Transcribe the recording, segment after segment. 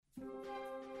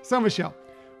So, Michelle,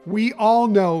 we all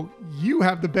know you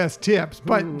have the best tips,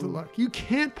 but look, you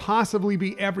can't possibly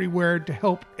be everywhere to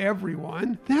help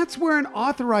everyone. That's where an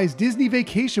authorized Disney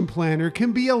vacation planner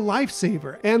can be a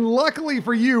lifesaver. And luckily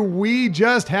for you, we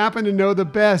just happen to know the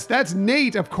best. That's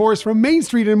Nate, of course, from Main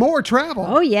Street and More Travel.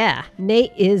 Oh yeah,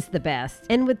 Nate is the best.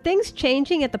 And with things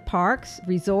changing at the parks,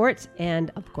 resorts, and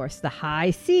of course the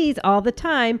high seas all the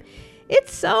time,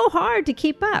 it's so hard to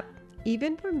keep up.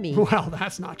 Even for me. Well,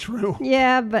 that's not true.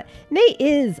 Yeah, but Nate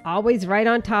is always right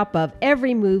on top of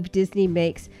every move Disney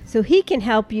makes, so he can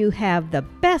help you have the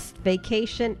best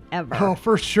vacation ever. Oh,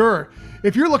 for sure.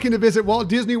 If you're looking to visit Walt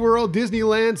Disney World,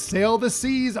 Disneyland, sail the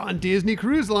seas on Disney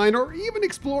Cruise Line, or even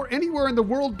explore anywhere in the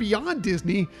world beyond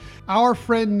Disney, our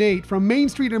friend Nate from Main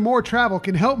Street and More Travel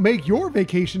can help make your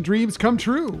vacation dreams come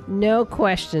true. No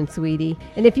question, sweetie.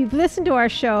 And if you've listened to our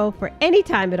show for any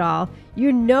time at all,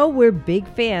 you know we're big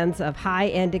fans of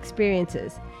high-end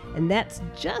experiences. And that's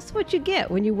just what you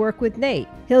get when you work with Nate.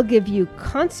 He'll give you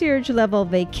concierge-level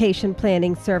vacation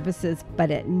planning services, but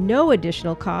at no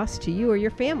additional cost to you or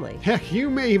your family. Heck, you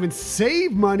may even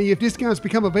save money if discounts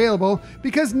become available,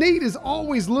 because Nate is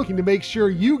always looking to make sure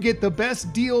you get the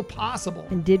best deal possible.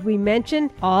 And did we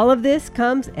mention all of this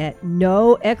comes at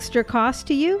no extra cost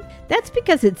to you? That's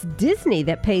because it's Disney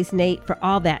that pays Nate for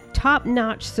all that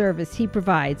top-notch service he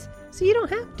provides, so you don't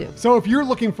have to. So if you're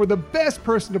looking for the best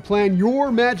person to plan your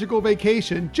magical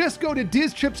vacation, just go to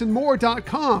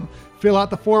DizTripsAndMore.com. Fill out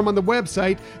the form on the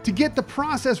website to get the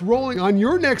process rolling on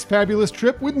your next fabulous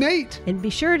trip with Nate. And be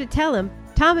sure to tell him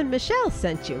Tom and Michelle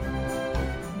sent you.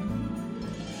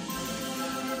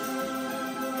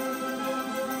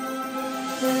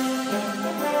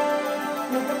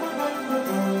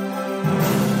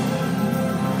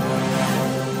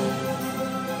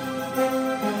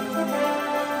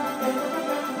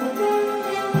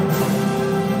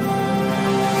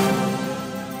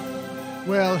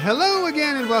 Well, hello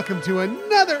again and welcome to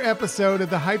another episode of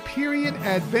the Hyperion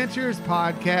Adventures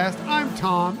podcast. I'm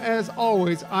Tom. As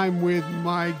always, I'm with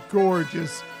my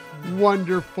gorgeous,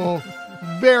 wonderful,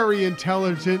 very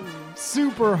intelligent,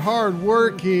 super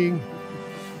hardworking,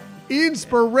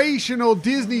 inspirational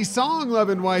Disney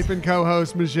song-loving wife and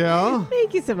co-host, Michelle.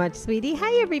 Thank you so much, sweetie.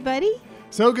 Hi, everybody.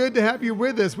 So good to have you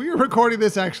with us. We are recording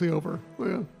this actually over,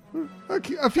 well, a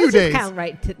few Let's days. just count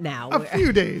right to now. A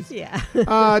few days. Yeah.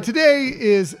 Today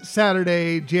is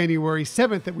Saturday, January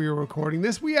 7th that we were recording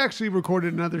this. We actually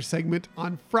recorded another segment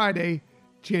on Friday,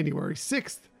 January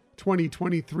 6th,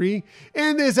 2023.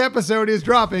 And this episode is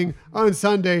dropping on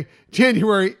Sunday,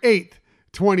 January 8th,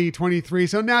 2023.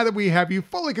 So now that we have you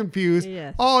fully confused,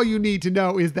 Yes. all you need to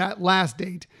know is that last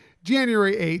date,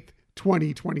 January 8th,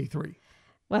 2023.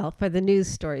 Well, for the news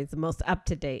stories, the most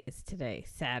up-to-date is today,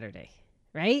 Saturday,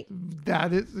 right?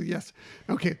 That is, yes.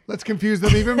 Okay, let's confuse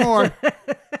them even more.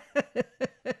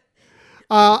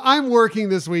 I'm working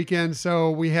this weekend,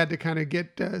 so we had to kind of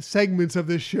get segments of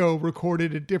this show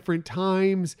recorded at different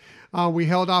times. We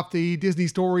held off the Disney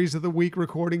Stories of the Week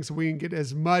recording so we can get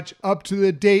as much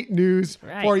up-to-the-date news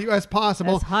for you as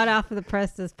possible. As hot off of the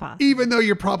press as possible. Even though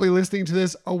you're probably listening to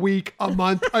this a week, a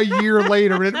month, a year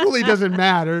later, it really doesn't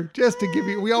matter. Just to give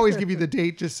you, we always give you the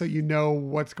date just so you know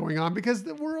what's going on, because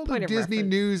the world of Disney reference.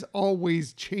 news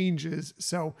always changes.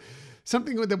 So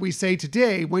something that we say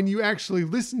today, when you actually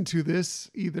listen to this,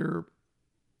 either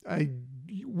a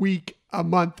week, a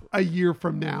month, a year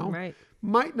from now, Right.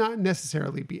 might not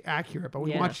necessarily be accurate, but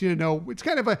we Yeah. want you to know it's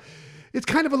kind of a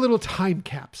little time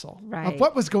capsule of Right.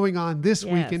 what was going on this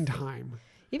week Yes. in time.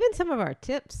 Even some of our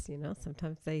tips,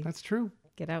 sometimes they That's true.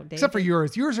 get outdated. Except for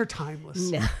yours. Yours are timeless.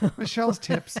 No. Michelle's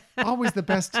tips, always the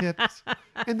best tips,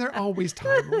 and they're always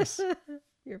timeless.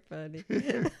 You're funny.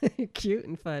 You're cute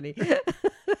and funny.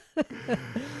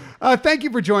 Thank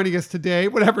you for joining us today,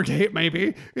 whatever day it may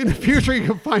be. In the future, you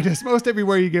can find us most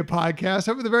everywhere you get podcasts.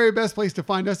 However, the very best place to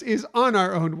find us is on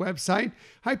our own website,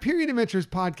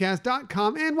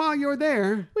 HyperionAdventuresPodcast.com. And while you're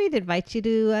there, We'd invite you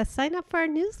to sign up for our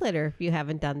newsletter if you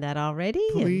haven't done that already.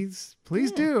 please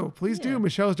do. Please do. Yeah.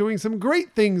 Michelle's doing some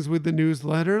great things with the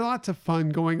newsletter. Lots of fun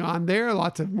going on there.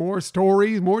 Lots of more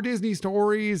stories, more Disney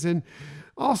stories, and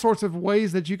all sorts of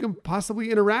ways that you can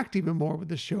possibly interact even more with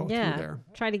the show through there.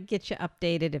 Try to get you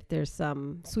updated if there's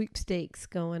some sweepstakes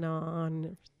going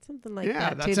on. something like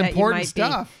Yeah, that. that's too, important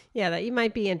stuff. That you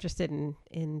might be interested in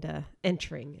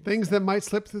entering. Things that might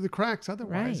slip through the cracks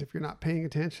otherwise if you're not paying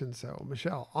attention. So,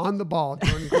 Michelle, on the ball,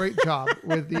 doing a great job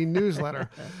with the newsletter.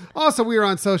 Also, we are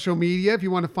on social media. If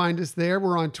you want to find us there,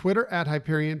 we're on Twitter at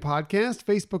Hyperion Podcast,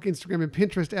 Facebook, Instagram, and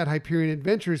Pinterest at Hyperion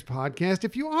Adventures Podcast.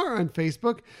 If you are on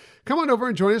Facebook, come on over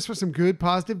and join us for some good,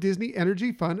 positive Disney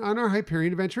energy fun on our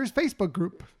Hyperion Adventures Facebook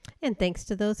group. And thanks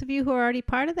to those of you who are already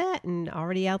part of that and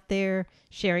already out there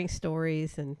sharing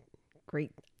stories and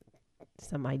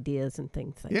some ideas and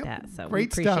things like that. So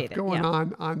great we stuff appreciate going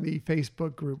on the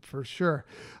Facebook group for sure.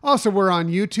 Also, we're on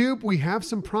YouTube. We have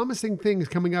some promising things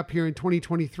coming up here in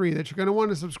 2023 that you're going to want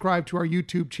to subscribe to our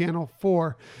YouTube channel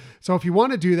for. So if you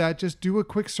want to do that, just do a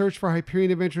quick search for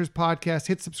Hyperion Adventures Podcast,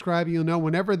 hit subscribe, and you'll know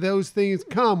whenever those things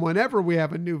come, whenever we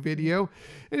have a new video.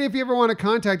 And if you ever want to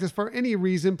contact us for any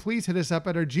reason, please hit us up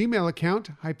at our Gmail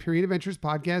account,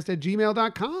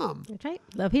 HyperionAdventuresPodcast@gmail.com. That's right.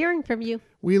 Love hearing from you.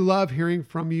 We love hearing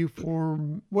from you for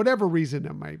whatever reason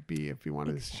it might be. If you want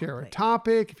to share a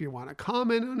topic, if you want to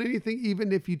comment on anything,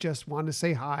 even if you just want to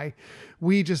say hi,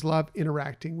 we just love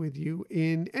interacting with you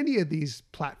in any of these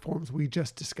platforms we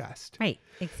just discussed. Right.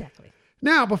 Exactly.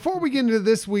 Now, before we get into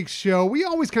this week's show, we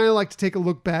always kind of like to take a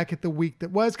look back at the week that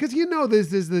was, because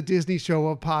this is the Disney show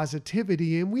of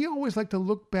positivity, and we always like to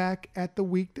look back at the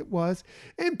week that was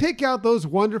and pick out those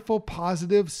wonderful,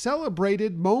 positive,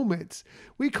 celebrated moments.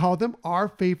 We call them our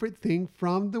favorite thing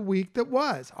from the week that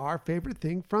was, our favorite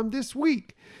thing from this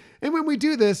week. And when we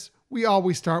do this, we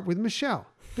always start with Michelle.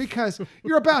 Because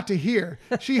you're about to hear,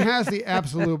 she has the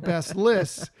absolute best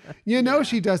lists.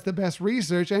 She does the best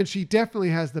research, and she definitely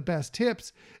has the best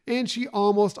tips. And she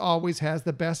almost always has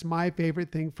the best my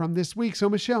favorite thing from this week. So,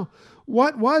 Michelle,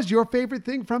 what was your favorite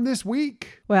thing from this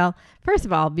week? Well, first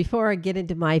of all, before I get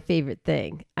into my favorite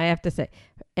thing, I have to say,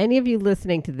 any of you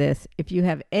listening to this, if you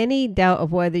have any doubt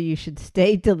of whether you should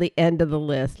stay till the end of the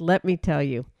list, let me tell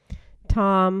you,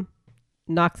 Tom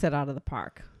knocks it out of the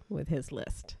park with his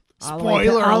list.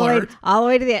 Spoiler alert. All the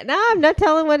way to the end. No, I'm not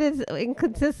telling what it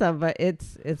consists of, but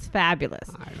it's fabulous.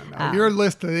 I don't know. Your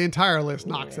list, the entire list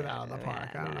knocks it out of the park.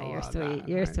 I don't know. You're about sweet. that,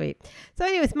 You're right? sweet. So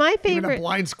anyways, my favorite. Even a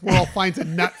blind squirrel finds a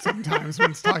nut sometimes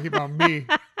when it's talking about me.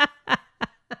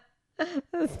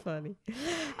 That's funny.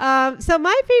 So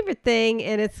my favorite thing,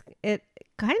 and it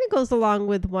kind of goes along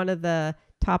with one of the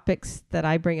topics that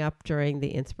I bring up during the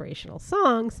inspirational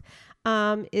songs,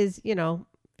 is,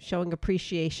 showing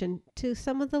appreciation to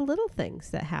some of the little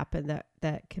things that happen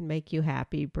that can make you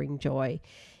happy, bring joy.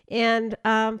 And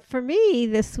for me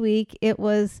this week, it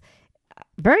was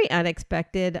very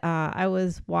unexpected. I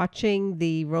was watching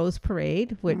the Rose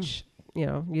Parade, which,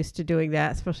 used to doing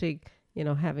that, especially,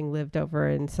 having lived over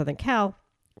in Southern Cal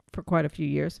for quite a few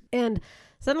years. And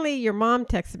suddenly your mom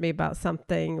texted me about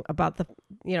something about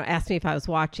asked me if I was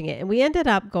watching it. And we ended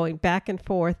up going back and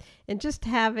forth and just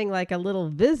having like a little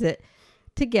visit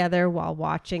together while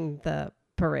watching the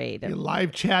parade. You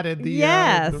live chatted the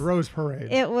Rose Parade.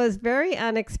 It was very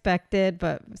unexpected,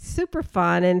 but super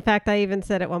fun. In fact, I even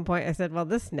said at one point, I said, well,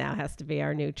 this now has to be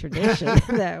our new tradition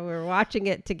that we're watching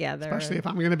it together. Especially if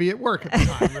I'm going to be at work at the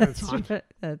time when it's on.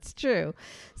 That's true.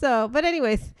 So, but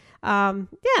anyways, that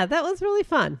was really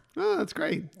fun. Oh, that's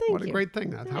great. What a great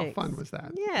thing. How fun was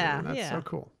that? Yeah. That's so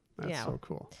cool. That's so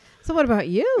cool. So what about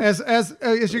you? As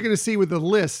you're going to see with the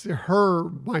list,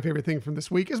 my favorite thing from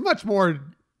this week is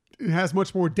it has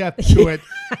much more depth to it.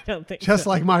 I don't think just so.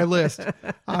 like my list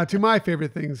to my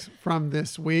favorite things from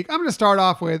this week. I'm going to start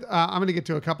off with, I'm going to get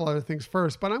to a couple other things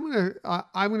first, but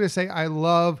I'm going to say I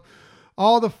love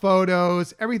all the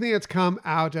photos, everything that's come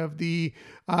out of the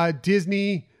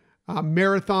Disney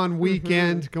marathon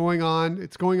weekend going on.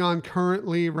 It's going on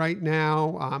currently right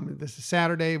now. This is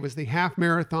Saturday. It was the half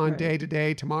marathon day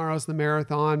today. Tomorrow's the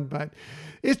marathon, but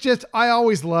it's just, I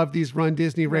always love these Run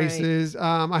Disney races.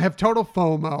 I have total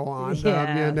FOMO on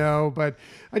them, but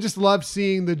I just love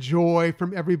seeing the joy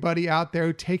from everybody out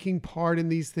there taking part in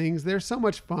these things. They're so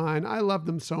much fun. I love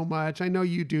them so much. I know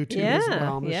you do too as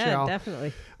well, Michelle. Yeah,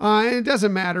 definitely. And it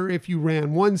doesn't matter if you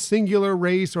ran one singular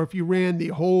race or if you ran the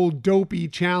whole Dopey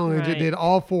challenge and did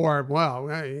all four.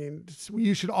 Well, I mean,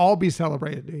 you should all be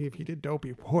celebrated if you did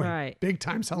Dopey. Boy, big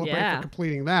time celebrate for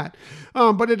completing that.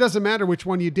 But it doesn't matter which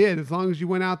one you did. As long as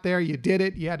you went out there, you did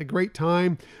it, you had a great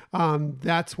time.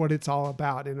 That's what it's all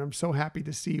about. And I'm so happy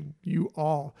to see you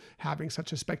all having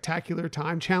such a spectacular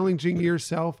time, challenging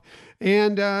yourself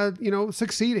and,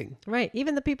 succeeding. Right.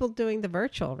 Even the people doing the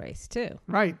virtual race too.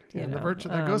 Right. Yeah, the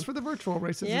virtual, that goes for the virtual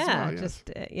races as well. Just,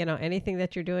 anything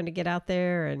that you're doing to get out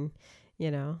there and,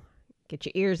 get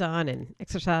your ears on and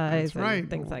exercise That's right. and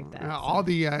things like that. All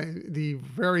the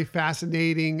very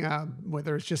fascinating,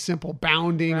 whether it's just simple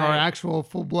bounding or Right. actual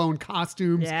full-blown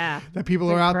costumes Yeah. that people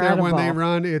It's are out there when they incredible.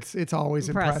 run, it's always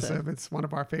Impressive. impressive. It's one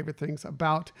of our favorite things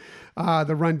about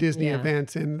the Run Disney Yeah.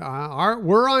 events. And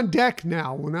we're on deck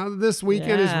now. Well, now that this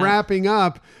weekend is Yeah. wrapping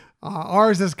up,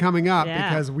 ours is coming up Yeah.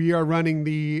 because we are running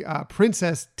the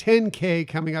Princess 10K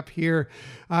coming up here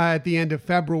at the end of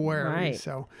February. Right.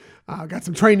 So got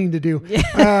some training to do,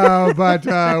 but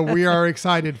we are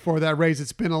excited for that race.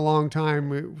 It's been a long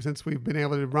time since we've been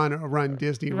able to run a Run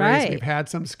Disney race. Right. We've had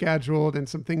some scheduled and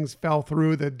some things fell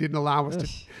through that didn't allow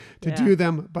us to Yeah. do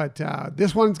them. But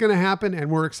this one's going to happen and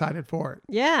we're excited for it.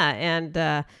 Yeah, and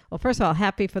well, first of all,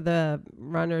 happy for the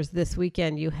runners this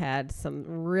weekend. You had some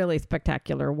really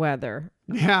spectacular weather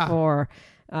Yeah. for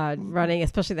running,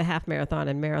 especially the half marathon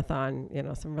and marathon.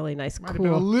 Some really nice, Might have been a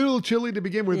cool. little chilly to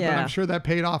begin with, but Yeah. I'm sure that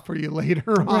paid off for you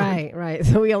later on. Right, right.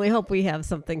 So we only hope we have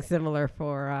something similar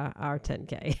for our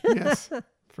 10K. Yes,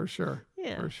 for sure.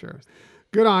 Yeah. For sure.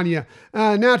 Good on you.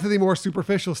 Now to the more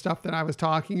superficial stuff that I was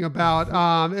talking about.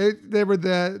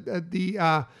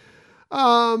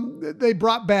 They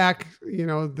brought back,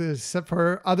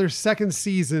 for other second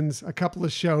seasons, a couple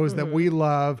of shows that we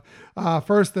love.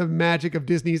 First, the magic of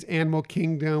Disney's Animal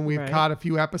Kingdom. We've Right. caught a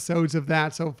few episodes of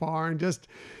that so far, and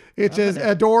it's as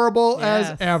adorable as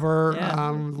Yes. ever. Yeah.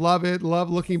 Love it. Love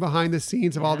looking behind the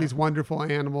scenes of all these wonderful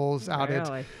animals out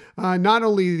Really. at not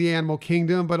only the Animal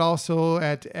Kingdom, but also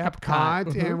at Epcot.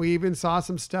 Mhm. And we even saw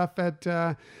some stuff at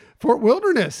Fort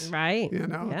Wilderness. Right.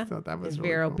 Yeah. So that was In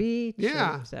really Vero cool. Beach.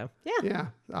 Yeah. and So, yeah. Yeah.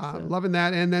 Loving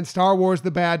that. And then Star Wars, The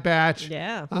Bad Batch.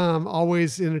 Yeah.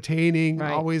 Always entertaining,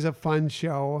 Right. always a fun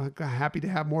show. Happy to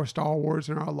have more Star Wars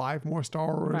in our life, more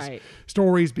Star Wars Right.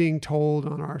 stories being told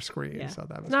on our screen. Yeah. So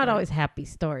that was It's not great. always happy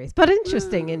stories, but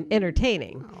interesting and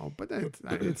entertaining. Oh, but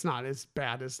it's not as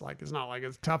bad as it's not like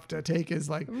it's tough to take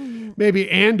as maybe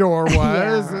Andor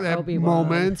was or at Obi-Wan.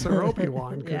 moments or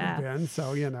Obi-Wan could Yeah. have been.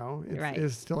 So it's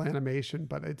Right. still animation,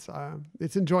 but it's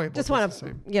enjoyable. Just want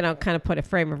to, kind of put a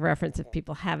frame of reference if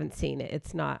people haven't seen it.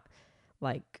 It's not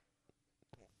like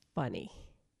funny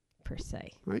per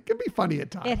se. It can be funny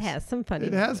at times. It has some funny.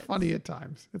 It has moments. funny at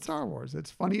times. It's Star Wars.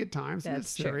 It's funny at times. And it's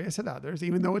That's true. serious at others,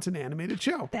 even though it's an animated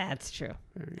show. That's true.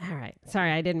 There you All right.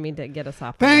 Sorry, I didn't mean to get us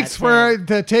off. on Thanks that for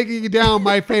tangent. taking down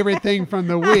my favorite thing from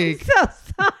the I'm week. so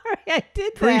sorry. I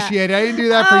did that. Appreciate it. I didn't do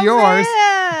that for yours.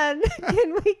 Man.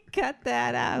 Can we cut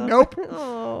that out? Nope.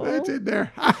 Oh. It's in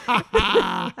there.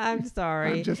 I'm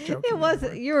sorry. I'm just joking, It was.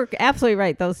 anyway. You were absolutely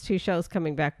right. Those two shows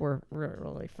coming back were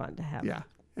really fun to have. Yeah.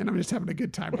 And I'm just having a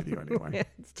good time with you anyway.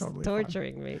 It's totally fun.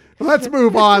 torturing me. Let's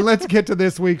move on. Let's get to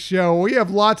this week's show. We have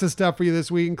lots of stuff for you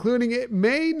this week, including it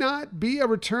may not be a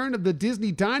return of the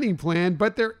Disney dining plan,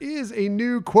 but there is a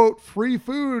new, quote, free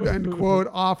food, unquote,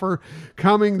 offer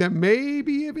coming that may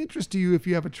be of interest to you if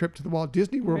you have a trip to the Walt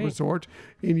Disney World Right. Resort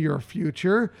in your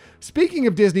future. Speaking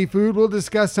of Disney food, we'll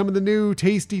discuss some of the new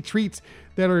tasty treats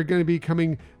that are going to be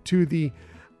coming to the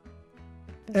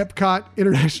Epcot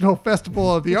International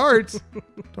Festival of the Arts.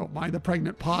 Don't mind the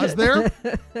pregnant pause there.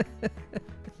 This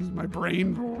is my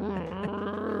brain.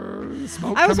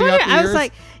 Smoke I was coming out wondering. the I was ears.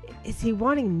 like, is he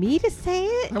wanting me to say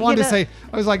it? I wanted to say,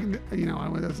 I was like,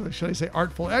 should I say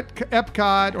artful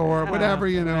Epcot or whatever,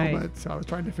 right. but so I was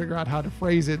trying to figure out how to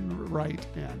phrase it right.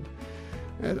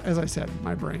 And as I said,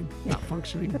 my brain not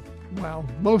functioning well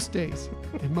most days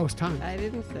and most times. I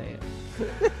didn't say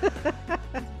it.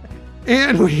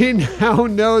 And we now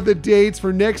know the dates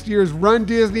for next year's Run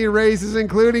Disney races,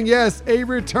 including, yes, a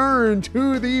return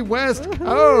to the West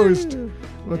Coast.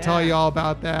 We'll tell you all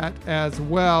about that as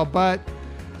well. But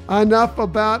enough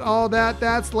about all that.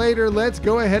 That's later. Let's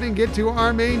go ahead and get to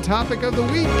our main topic of the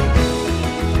week.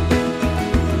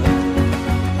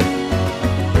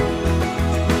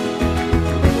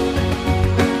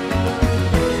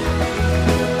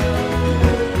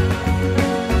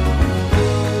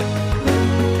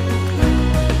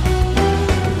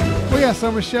 So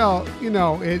Michelle,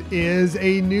 it is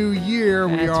a new year.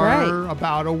 We That's are right.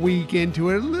 about a week into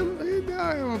it.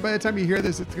 By the time you hear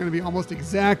this, it's going to be almost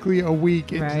exactly a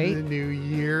week into Right. the new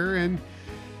year. And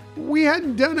we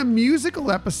hadn't done a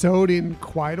musical episode in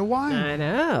quite a while. I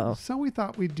know. So we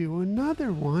thought we'd do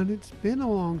another one. It's been a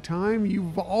long time.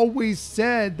 You've always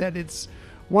said that it's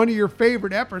one of your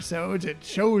favorite episodes. It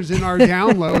shows in our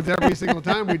downloads every single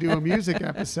time we do a music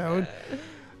episode.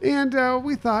 And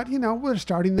we thought, we're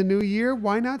starting the new year.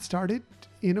 Why not start it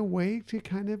in a way to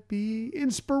kind of be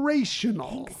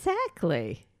inspirational?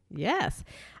 Exactly. Yes.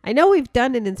 I know we've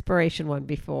done an inspiration one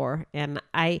before, and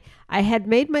I had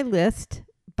made my list,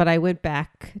 but I went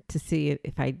back to see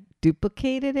if I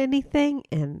duplicated anything,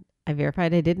 and I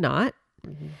verified I did not.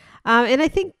 And I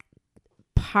think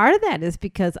part of that is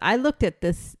because I looked at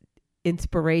this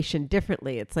inspiration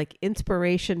differently. It's like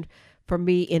inspiration for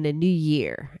me in a new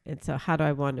year. And so how do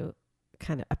I want to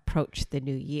kind of approach the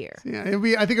new year? Yeah,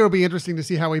 I think it'll be interesting to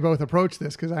see how we both approach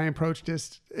this, because I approached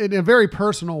this in a very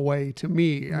personal way to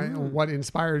me. What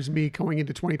inspires me going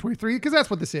into 2023, because that's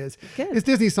what this is. Good. It's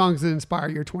Disney songs that inspire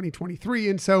your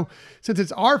 2023. And so since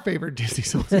it's our favorite Disney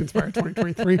songs that inspire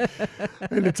 2023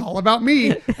 and it's all about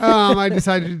me, I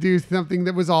decided to do something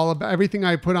that was all about, everything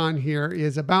I put on here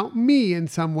is about me in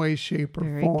some way, shape, or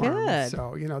Very form. good.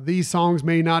 So, these songs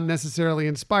may not necessarily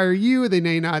inspire you. They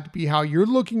may not be how you're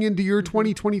looking into your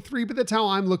 2023, but that's how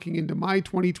I'm looking into my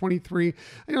 2023.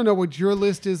 I don't know what your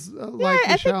list is like,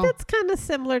 I Michelle. think that's kind of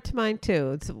similar to mine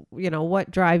too. It's, what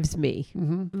drives me.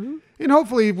 And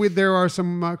hopefully there are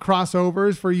some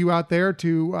crossovers for you out there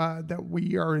to that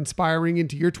we are inspiring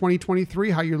into your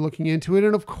 2023, how you're looking into it.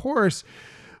 And of course,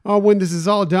 when this is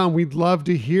all done, we'd love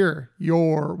to hear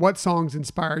what songs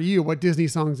inspire you, what Disney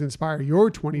songs inspire your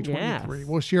 2023. Yes.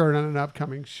 We'll share it on an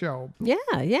upcoming show. Yeah.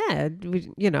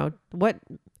 What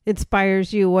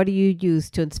inspires you? What do you use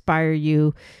to inspire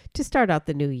you to start out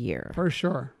the new year? For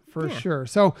sure. Sure.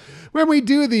 So when we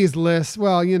do these lists,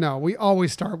 well, we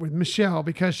always start with Michelle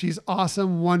because she's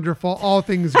awesome, wonderful, all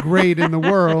things great in the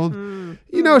world.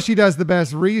 She does the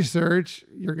best research.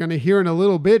 You're going to hear in a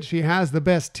little bit, she has the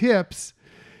best tips.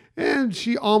 And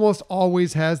she almost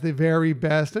always has the very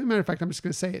best. As a matter of fact, I'm just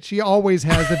going to say it. She always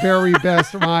has the very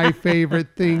best my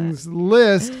favorite things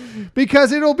list,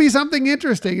 because it'll be something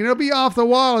interesting. It'll be off the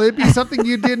wall. It'll be something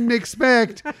you didn't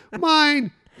expect.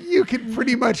 Mine, you can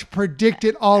pretty much predict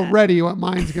it already what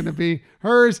mine's going to be.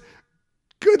 Hers,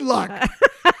 good luck.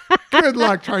 Good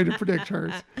luck trying to predict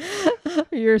hers.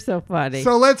 You're so funny.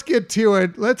 So let's get to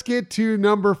it. Let's get to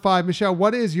number 5. Michelle,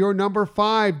 what is your number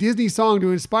 5 Disney song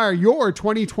to inspire your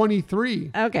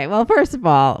 2023? Okay. Well, first of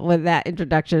all, with that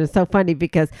introduction, it's so funny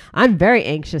because I'm very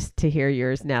anxious to hear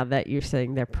yours now that you're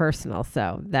saying they're personal.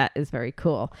 So that is very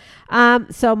cool.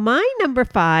 So my number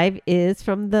 5 is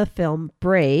from the film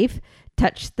Brave,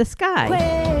 Touch the Sky.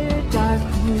 Where dark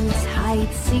woods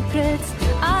hide secrets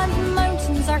and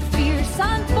mountains are fierce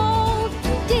and bold,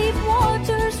 deep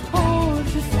waters hold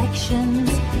reflections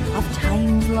of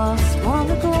times lost long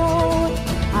ago.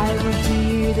 I will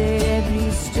hear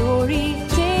every story,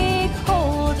 take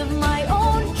hold of my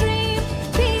own dream,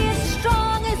 be as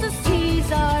strong as the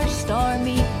seas are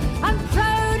stormy and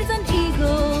proud as an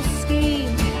eagle's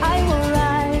scheme. I will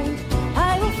ride,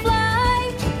 I will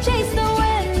fly, chase the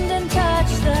wind and touch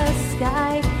the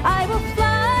sky. I will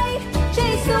fly,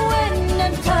 chase the wind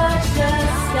and touch the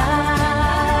sky.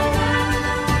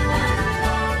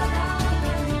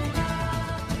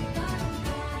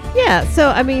 Yeah.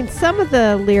 So, some of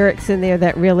the lyrics in there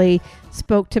that really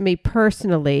spoke to me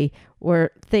personally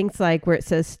were things like where it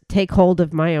says, take hold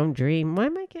of my own dream. Why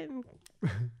am I getting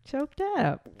choked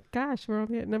up? Gosh, we're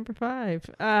only at number 5.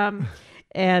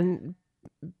 And,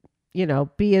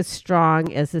 be as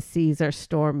strong as the seas are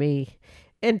stormy.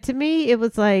 And to me, it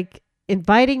was like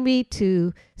inviting me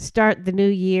to start the new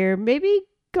year, maybe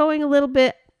going a little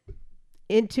bit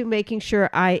into making sure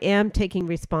I am taking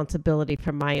responsibility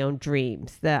for my own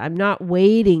dreams, that I'm not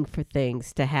waiting for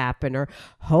things to happen or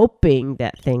hoping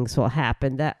that things will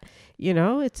happen, that,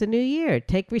 it's a new year.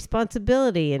 Take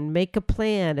responsibility and make a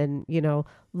plan and,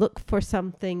 look for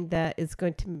something that is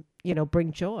going to,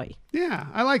 bring joy. Yeah,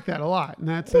 I like that a lot. And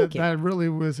that really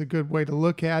was a good way to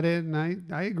look at it. And I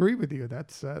agree with you.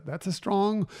 That's a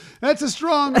strong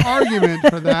argument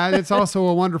for that. It's also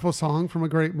a wonderful song from a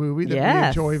great movie that we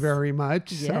enjoy very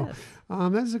much. Yes. So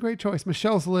that is a great choice.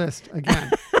 Michelle's list, again.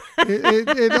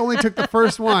 It only took the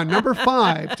first one, number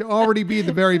 5, to already be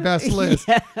the very best list.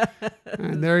 Yeah.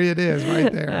 And there it is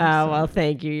right there. Oh, well,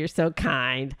 thank you. You're so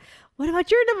kind. What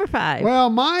about your number 5? Well,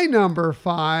 my number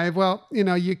 5,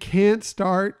 you can't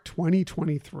start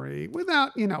 2023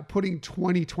 without, putting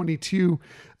 2022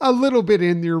 a little bit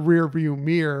in your rearview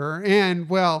mirror. And,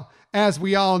 well, as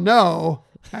we all know,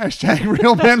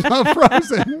 #Real Men Love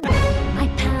Frozen. My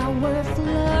power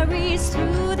flurries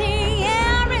through the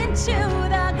air into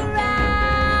the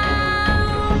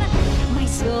ground. My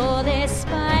soul is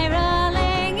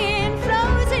spiraling in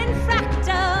frozen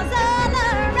fractals all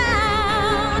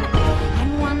around.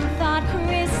 And one thought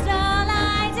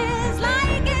crystallizes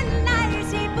like an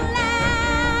icy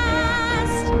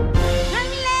blast.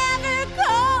 I'm never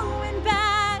going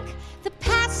back. The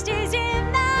past is in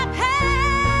the past.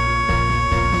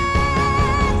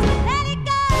 Let it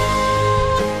go,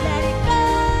 let it go.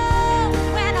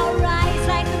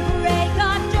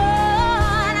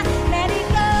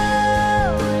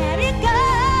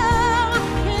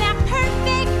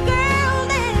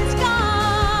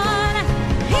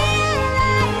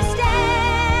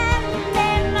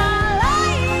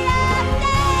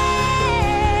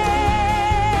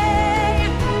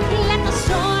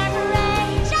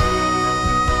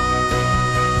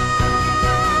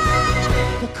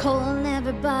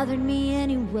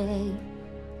 way.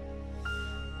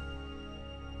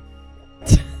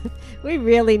 We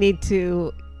really need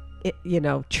to,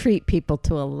 treat people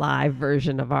to a live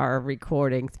version of our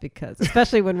recordings, because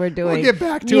especially when we're doing get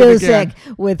back to it music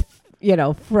again. with,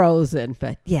 Frozen.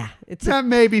 But yeah, That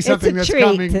may be something that's treat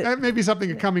coming. to- That may be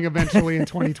something coming eventually in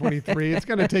 2023. It's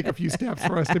going to take a few steps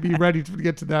for us to be ready to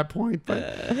get to that point, but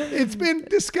it's been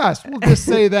discussed. We'll just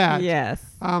say that. Yes.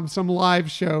 Some live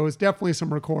shows, definitely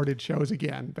some recorded shows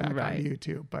again back Right. on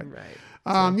YouTube. But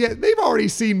Right. yeah, they've already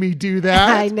seen me do that.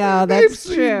 I know, They've that's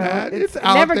seen true. that. It's It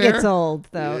out never there. gets old,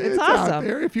 though. It's out awesome.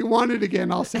 there. If you want it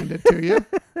again, I'll send it to you.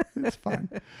 It's fun.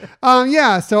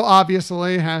 So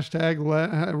obviously, hashtag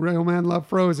Real Man Love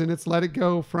Frozen. It's Let It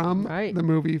Go from Right. the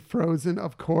movie Frozen,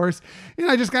 of course. And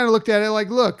I just kind of looked at it like,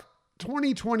 look,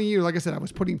 2020, like I said, I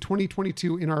was putting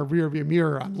 2022 in our rearview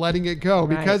mirror. I'm letting it go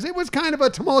Right. because it was kind of a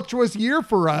tumultuous year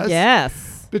for us.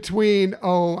 Yes. Between,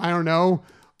 I don't know,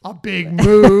 a big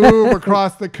move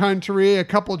across the country, a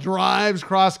couple drives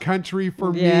cross country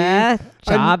for Yeah. me.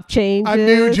 Job changes. A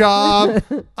new job,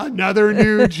 another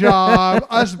new job,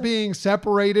 us being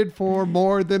separated for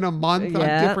more than a month on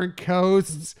Yeah. different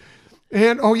coasts.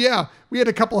 And we had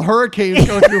a couple hurricanes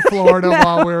go through Florida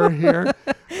while we were here.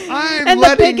 And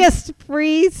the biggest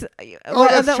freeze.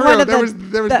 That's true. One of There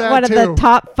the, was that one of the too.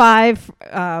 top 5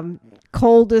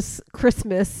 coldest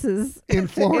Christmases In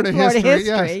Florida history.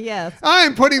 history, Yes. I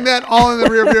am putting that all in the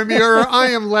rearview mirror. I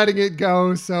am letting it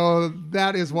go. So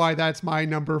that is why that's my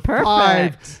number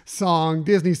 5 Perfect. song,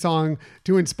 Disney song,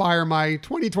 to inspire my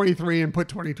 2023 and put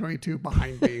 2022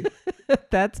 behind me.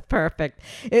 That's perfect.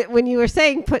 When you were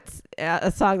saying put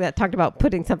a song that talked about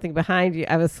putting something behind you,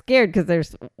 I was scared because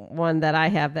there's one that I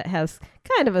have that has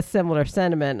kind of a similar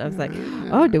sentiment. I was like,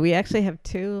 oh, do we actually have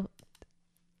 2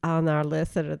 on our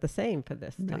list that are the same for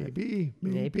this time?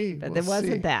 Maybe. But We'll there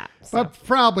wasn't see. that. So. But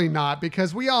probably not,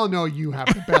 because we all know you have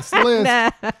the best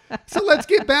list. So let's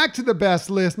get back to the best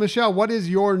list. Michelle, what is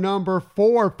your number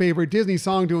 4 favorite Disney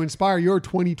song to inspire your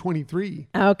 2023?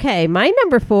 Okay, my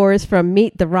number 4 is from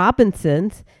Meet the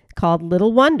Robinsons, called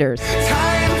Little Wonders.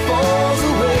 Time falls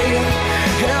away,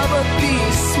 yeah, but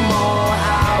these small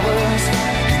hours,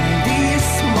 these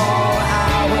small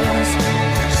hours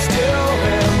still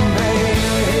remain.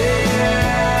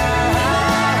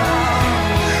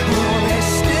 Oh, they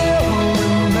still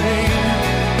remain.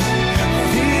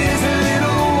 These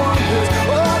little wonders,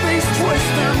 oh, these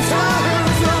twists and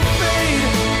turns of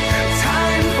fate.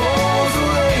 Time falls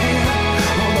away,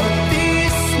 oh, but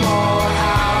these small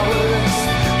hours,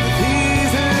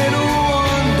 these little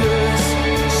wonders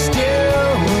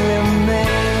still remain.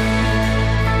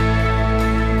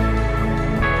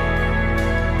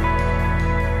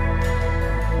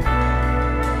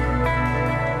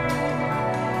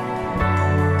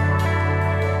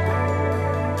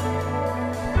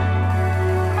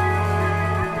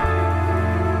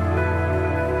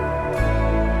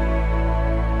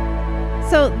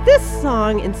 So this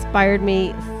song inspired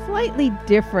me slightly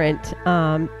different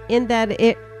in that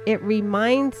it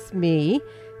reminds me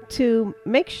to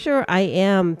make sure I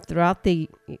am throughout the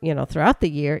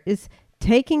year is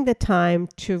taking the time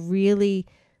to really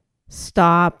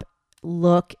stop,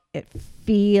 look,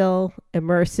 feel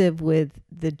immersive with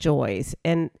the joys,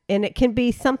 and it can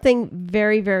be something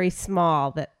very, very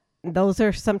small. That those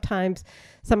are sometimes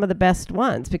some of the best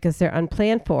ones because they're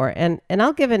unplanned for. And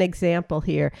I'll give an example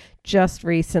here. Just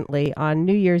recently on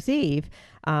New Year's Eve,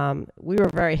 we were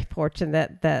very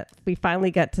fortunate that we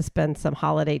finally got to spend some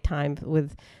holiday time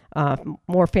with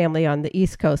more family on the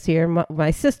East Coast here. My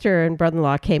sister and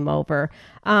brother-in-law came over.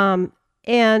 And,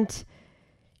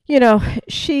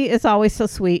 she is always so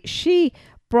sweet. She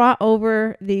brought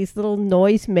over these little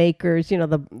noise makers,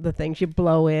 the things you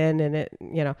blow in and it,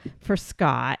 for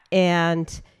Scott.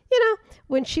 And,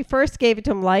 when she first gave it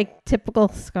to him, like typical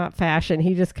Scott fashion,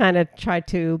 he just kind of tried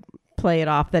to play it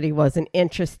off that he wasn't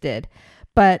interested.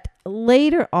 But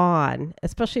later on,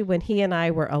 especially when he and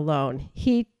I were alone,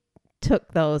 he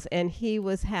took those and he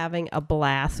was having a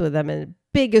blast with them, and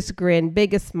biggest grin,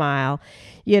 biggest smile,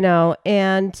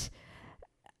 and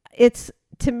it's,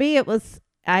 to me, it was,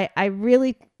 I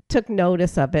really took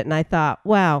notice of it, and I thought,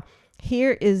 wow,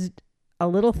 here is a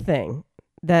little thing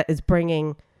that is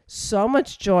bringing so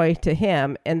much joy to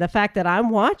him, and the fact that I'm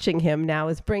watching him now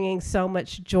is bringing so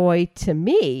much joy to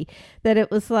me, that it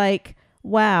was like,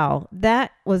 wow,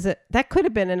 that could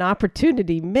have been an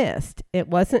opportunity missed. It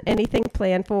wasn't anything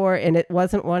planned for, and it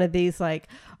wasn't one of these like,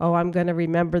 oh, I'm going to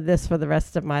remember this for the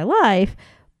rest of my life,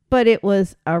 but it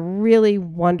was a really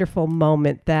wonderful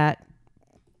moment that,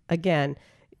 again,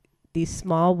 these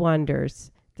small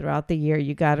wonders throughout the year,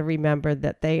 you got to remember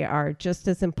that they are just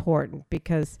as important,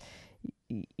 because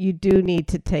you do need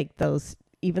to take those,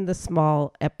 even the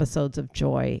small episodes of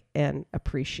joy, and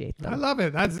appreciate them. I love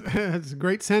it. That's a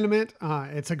great sentiment.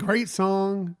 It's a great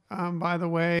song, by the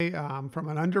way, from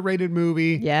an underrated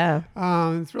movie. Yeah.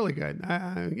 It's really good.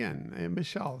 Again,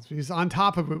 Michelle, she's on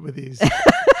top of it with these.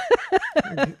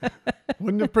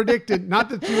 Wouldn't have predicted, not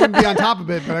that she wouldn't be on top of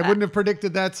it, but I wouldn't have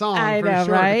predicted that song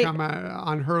to come out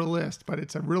on her list. But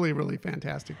it's a really, really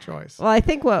fantastic choice. Well, I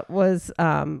think what was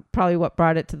probably what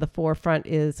brought it to the forefront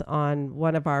is on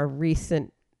one of our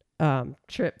recent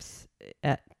trips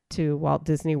to Walt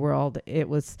Disney World. It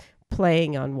was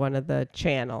playing on one of the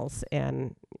channels,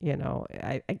 and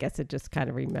I guess it just kind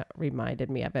of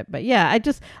reminded me of it. But yeah,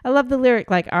 I love the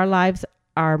lyric, like, our lives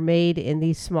are made in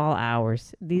these small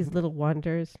hours, these little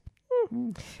wonders.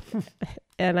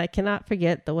 And I cannot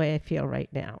forget the way I feel right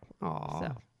now. Oh,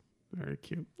 so very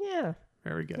cute. Yeah.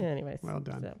 Very good. Anyways. Well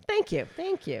done. So, thank you.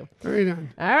 Very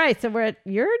done. All right. So we're at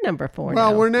your number 4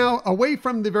 Well, now. we're now away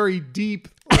from the very deep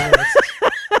list,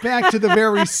 back to the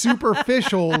very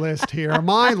superficial list here.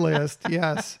 My list,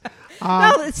 yes.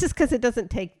 No, it's just because it doesn't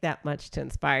take that much to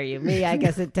inspire you. Me, I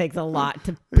guess it takes a lot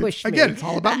to push me. Again, it's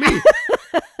all about me.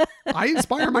 I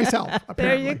inspire myself,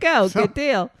 apparently. There you go. So, good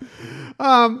deal.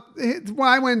 when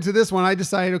I went into this one, I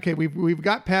decided, okay, we've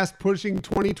got past pushing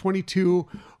 2022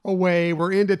 away.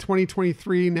 We're into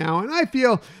 2023 now. And I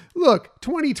feel, look,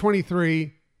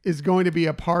 2023 is going to be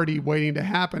a party waiting to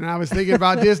happen. And I was thinking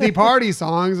about Disney party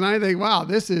songs, and I think, wow,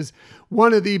 this is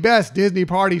one of the best Disney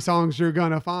party songs you're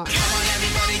going to find.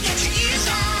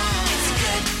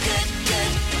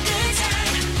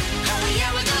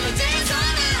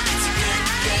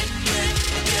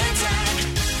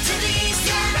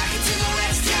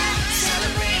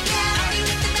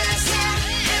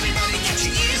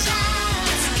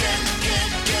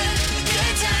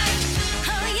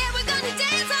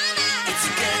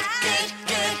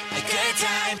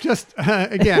 Just,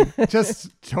 again, just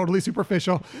totally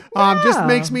superficial. Just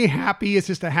makes me happy. It's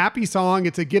just a happy song.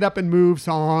 It's a get up and move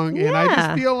song. And I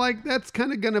just feel like that's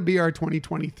kind of going to be our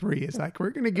 2023. It's like,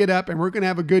 we're going to get up and we're going to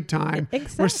have a good time.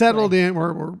 Exactly. We're settled in.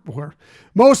 We're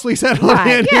mostly settled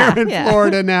in here in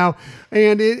Florida now.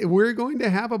 And we're going to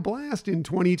have a blast in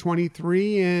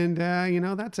 2023. And,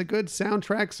 that's a good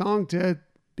soundtrack song to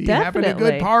be having a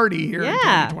good party here in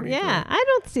 2023. Yeah, I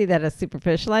don't see that as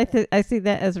superficial. I see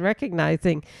that as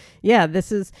recognizing,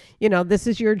 this is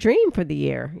your dream for the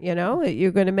year.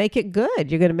 You're going to make it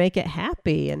good. You're going to make it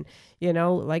happy. And,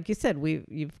 like you said,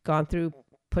 you've gone through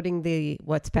putting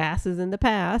what's past is in the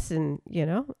past, and,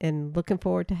 and looking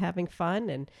forward to having fun.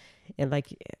 And like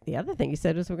the other thing you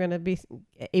said is we're going to be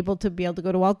able to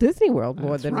go to Walt Disney World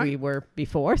more than we were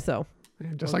before. So.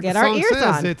 And just like the song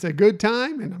says, it's a good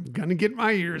time, and I'm going to get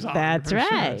my ears on. That's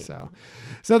right. Sure.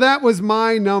 So that was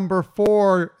my number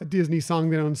 4 Disney song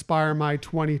that will inspire my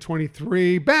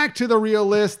 2023. Back to the real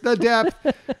list, the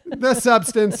depth, the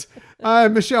substance.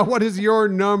 Michelle, what is your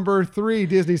number 3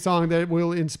 Disney song that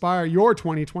will inspire your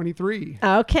 2023?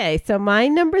 Okay, so my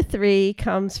number 3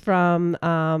 comes from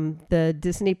the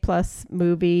Disney Plus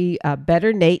movie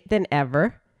Better Nate Than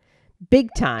Ever,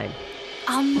 Big Time.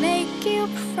 I'll make you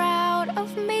proud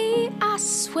of me, I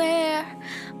swear.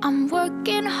 I'm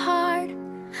working hard,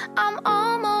 I'm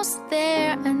almost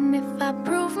there. And if I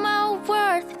prove my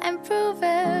worth and prove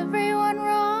everyone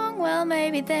wrong, well,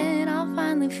 maybe then I'll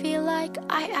finally feel like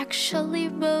I actually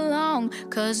belong.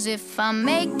 'Cause if I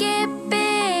make it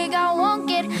big, I won't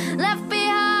get left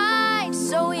behind.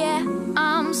 So yeah,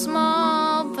 I'm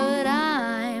small, but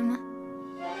I'm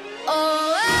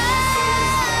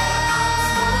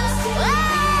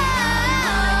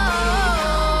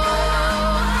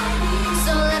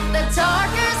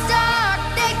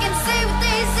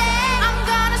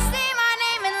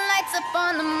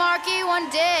one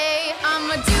day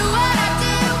I'ma do what I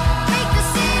do, make the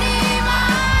city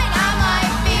mine. I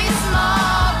might be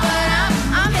small, but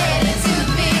I'm headed to the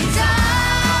big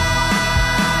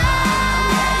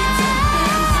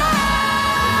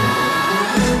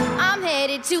time. I'm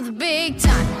headed to the big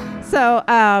time. So,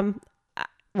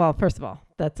 well, first of all,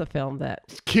 that's a film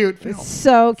that cute film.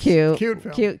 So cute. Cute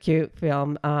film. Cute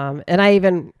film. And I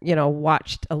even,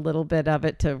 watched a little bit of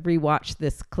it to rewatch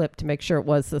this clip to make sure it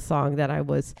was the song that I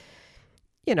was,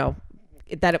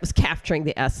 that it was capturing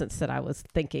the essence that I was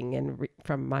thinking and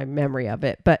from my memory of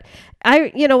it. But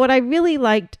what I really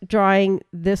liked drawing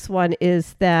this one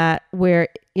is that where,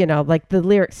 like the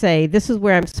lyrics say, this is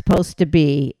where I'm supposed to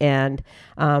be. And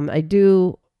I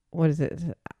do what is it?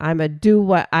 I'm a do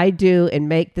what I do and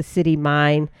make the city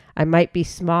mine. I might be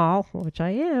small, which I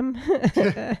am,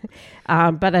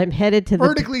 but I'm headed to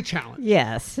Vertically challenged.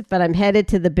 Yes, but I'm headed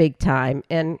to the big time.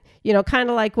 And, kind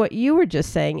of like what you were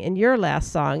just saying in your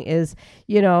last song is,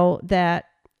 that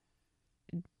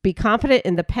be confident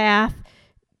in the path,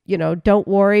 don't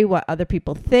worry what other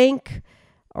people think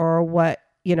or what,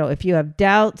 if you have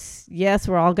doubts. Yes,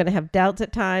 we're all going to have doubts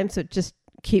at times. So just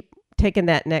keep taking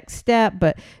that next step.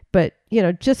 But,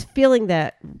 just feeling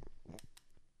that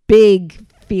big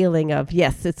feeling of,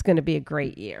 yes, it's going to be a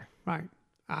great year. Right.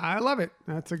 I love it.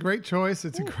 That's a great choice.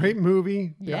 It's a great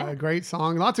movie. Yeah. A great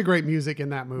song. Lots of great music in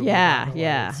that movie. Yeah, by the way.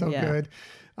 yeah, It's so yeah. good.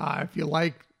 If you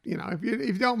like, if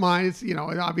you don't mind, it's,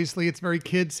 obviously it's very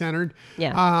kid centered.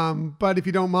 Yeah. But if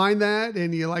you don't mind that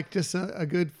and you like just a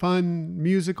good, fun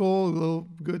musical, a little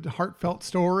good heartfelt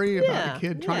story about Yeah, a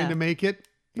kid trying yeah. to make it,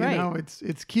 Right.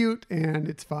 it's cute and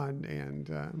it's fun and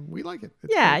we like it.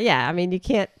 It's Yeah, good. yeah. I mean, you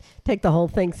can't take the whole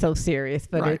thing so serious,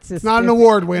 but Right. it's just It's not an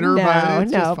award winner, no, but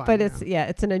it's no, just fun, but yeah.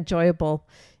 it's an enjoyable,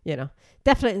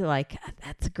 definitely like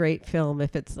that's a great film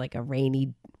if it's like a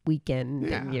rainy weekend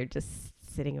Yeah. and you're just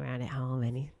sitting around at home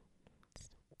and you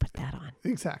just put that on.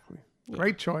 Exactly.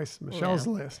 Great choice. Michelle's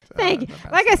Yeah. list. Thank you. the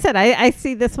best. Like I said, I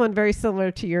see this one very similar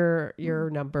to your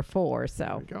number 4. So,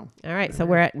 There we go. all right. So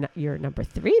we're at your number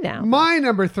 3 now. My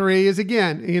number 3 is,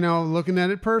 again, looking at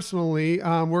it personally,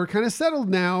 we're kind of settled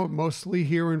now, mostly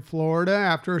here in Florida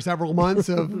after several months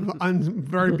of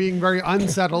being very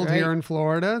unsettled Right. here in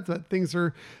Florida. That things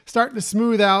are starting to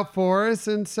smooth out for us.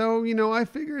 And so, I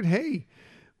figured, hey,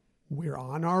 we're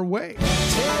on our way.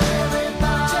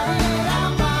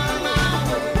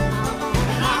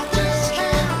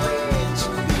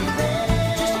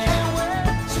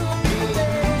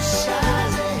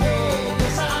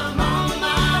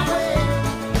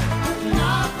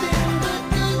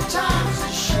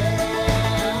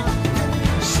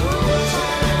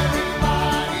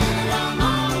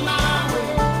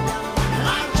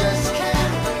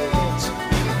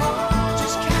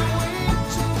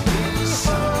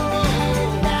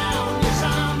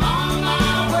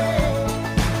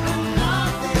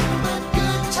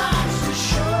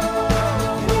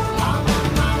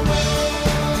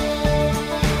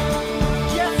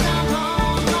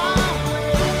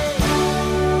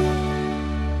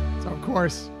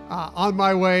 On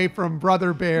My Way from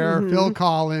Brother Bear, Phil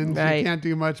Collins. Right. You can't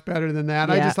do much better than that.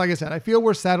 Yeah. Like I said, I feel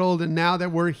we're settled. And now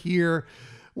that we're here,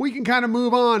 we can kind of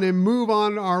move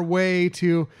on our way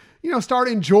to, start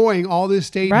enjoying all this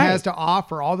state Right. has to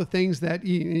offer, all the things that,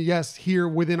 yes, here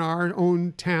within our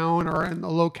own town or in the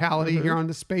locality here on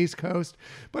the Space Coast,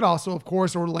 but also, of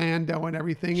course, Orlando and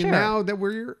everything. Sure. And now that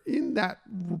we're in that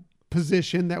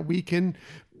position that we can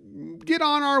get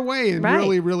on our way and Right.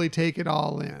 really, really take it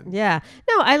all in. Yeah.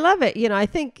 No, I love it. I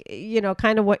think,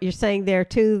 kind of what you're saying there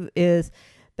too is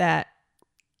that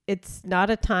it's not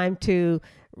a time to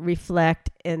reflect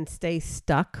and stay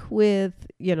stuck with,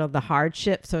 the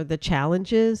hardships or the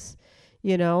challenges.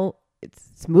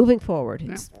 It's moving forward.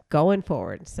 It's going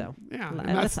forward. So Yeah, and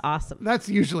that's awesome. That's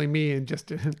usually me in just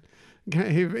in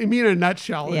a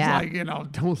nutshell. Yeah. It's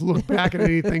like, don't look back at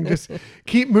anything. Just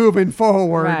keep moving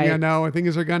forward, Right. and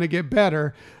things are going to get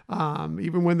better,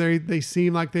 even when they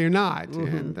seem like they're not.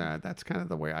 Mm-hmm. And that's kind of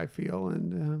the way I feel.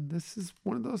 And this is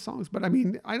one of those songs. But I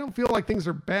mean, I don't feel like things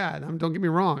are bad. Don't get me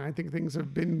wrong. I think things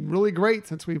have been really great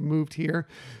since we've moved here.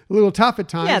 A little tough at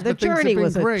times. Yeah, the but things have journey been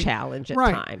was great. a challenge at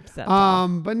Right. times. That's all.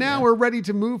 But now we're ready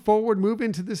to move forward, move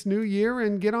into this new year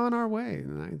and get on our way.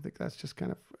 And I think that's just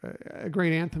kind of a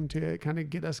great anthem to kind of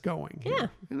get us going. here. Yeah.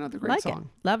 Another great Like song.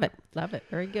 it. Love it. Love it.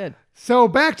 Very good. So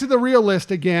back to the real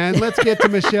list again. Let's get to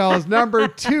Michelle's number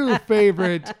 2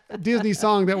 favorite Disney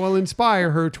song that will inspire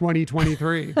her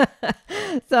 2023.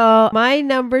 So my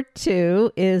number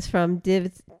 2 is from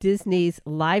Disney's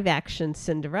live action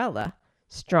Cinderella,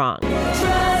 Strong.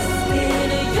 Trust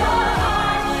in your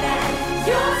heart and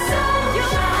your soul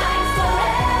shines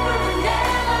forever and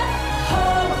ever.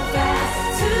 Hold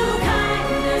fast to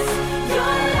kindness.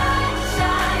 Your light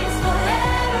shines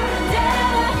forever and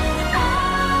ever. I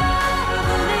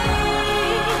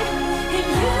believe in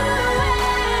you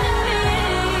and me.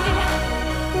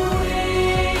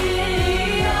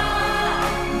 We are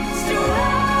strong.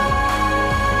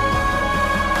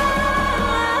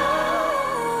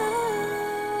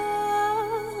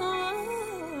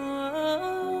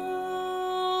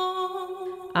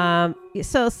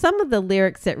 So some of the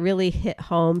lyrics that really hit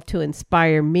home to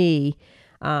inspire me,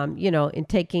 in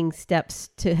taking steps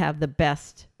to have the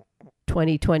best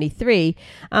 2023.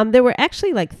 There were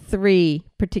actually like 3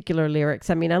 particular lyrics.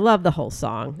 I mean, I love the whole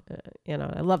song.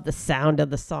 I love the sound of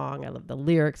the song. I love the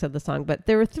lyrics of the song. But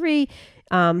there were 3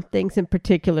 things in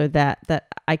particular that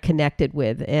I connected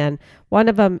with. And one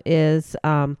of them is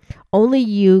only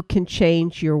you can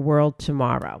change your world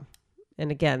tomorrow.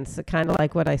 And again, so kind of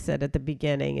like what I said at the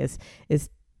beginning is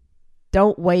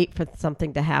don't wait for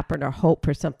something to happen or hope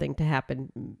for something to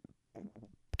happen.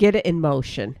 Get it in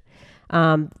motion.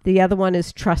 The other one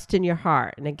is trust in your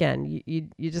heart. And again,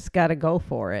 you just got to go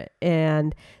for it.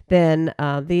 And then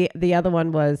the other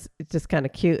one was, it's just kind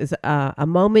of cute, is a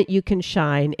moment you can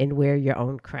shine and wear your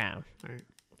own crown. Right.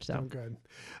 So good.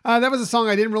 That was a song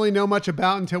I didn't really know much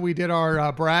about until we did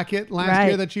our bracket last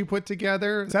year that you put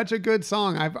together. Such a good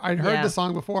song. I'd heard the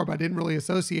song before, but I didn't really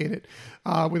associate it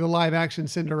with a live action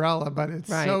Cinderella, but it's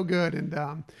so good.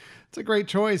 And it's a great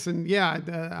choice. And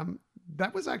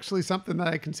that was actually something that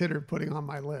I considered putting on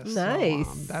my list. Nice.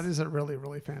 So, that is a really,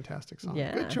 really fantastic song.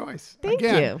 Yeah. Good choice. Thank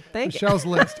you. Michelle's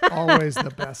list, always the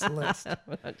best list. I'm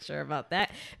not sure about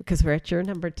that because we're at your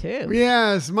number 2.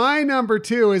 Yes, my number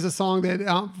 2 is a song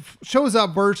that shows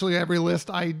up virtually every list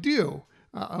I do.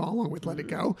 Along with Let It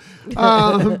Go,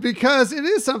 because it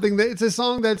is something that it's a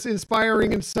song that's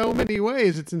inspiring in so many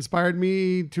ways. It's inspired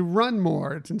me to run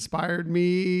more. It's inspired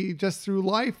me just through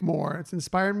life more. It's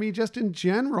inspired me just in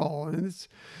general. And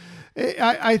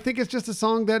I think it's just a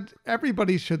song that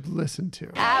everybody should listen to.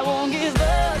 I won't give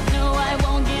up, no, I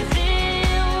won't give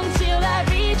in till I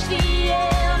reach the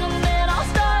end, and then I'll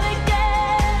start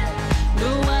again.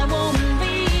 No, I won't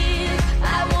leave.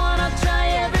 I wanna try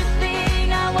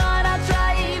everything. I wanna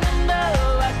try even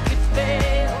though I could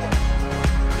fail.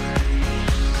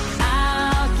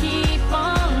 I'll keep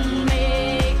on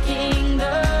making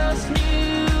those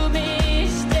new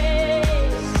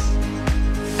mistakes.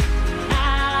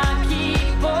 I'll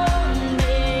keep on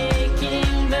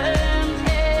making them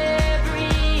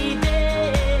every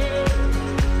day.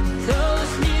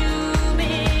 Those new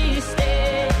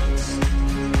mistakes.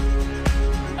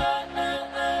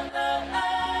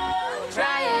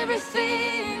 Try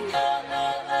everything.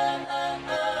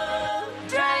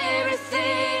 Try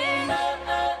everything.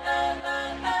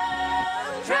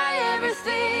 Try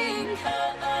everything.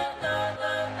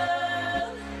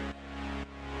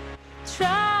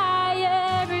 Try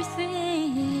everything.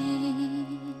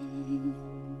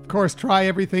 Of course, Try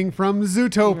Everything from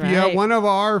Zootopia, Right. one of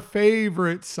our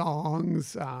favorite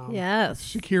songs. Yes.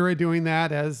 Shakira doing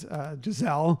that as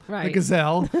Giselle, the Right.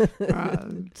 gazelle.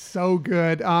 So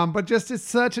good. But just it's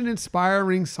such an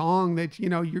inspiring song that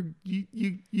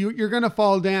you're gonna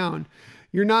fall down.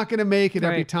 You're not gonna make it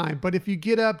every Right. time. But if you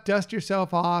get up, dust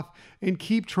yourself off, and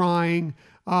keep trying,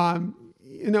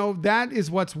 that is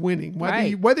what's winning.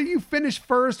 Right. Whether you finish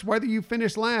first, whether you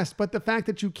finish last, but the fact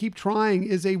that you keep trying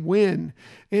is a win.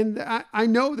 And I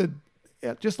know that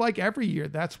just like every year,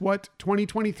 that's what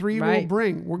 2023 will Right.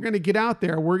 bring. We're going to get out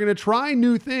there. We're going to try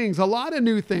new things, a lot of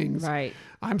new things. Right.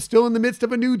 I'm still in the midst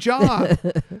of a new job.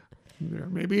 There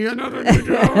may be another new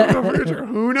job in the future.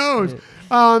 Who knows?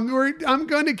 I'm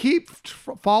going to keep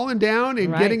falling down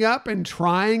and Right. getting up and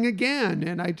trying again.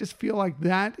 And I just feel like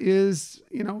that is,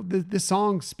 the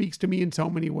song speaks to me in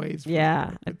so many ways. Yeah, I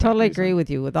for that totally reason. agree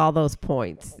with you with all those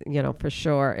points, for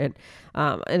sure. And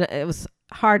it was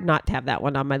hard not to have that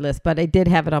one on my list, but I did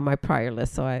have it on my prior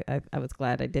list, so I was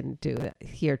glad I didn't do it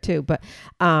here too. But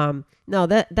no,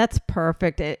 that's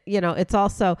perfect. It's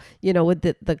also, with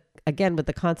the again, with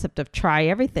the concept of try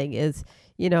everything is,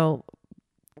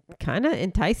 kind of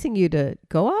enticing you to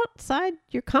go outside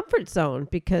your comfort zone,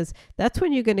 because that's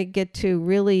when you're going to get to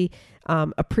really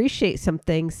appreciate some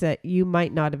things that you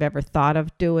might not have ever thought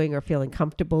of doing or feeling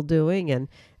comfortable doing.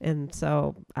 And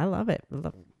so I love it.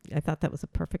 I thought that was a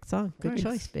perfect song. Good Thanks.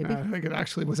 choice, baby. I think it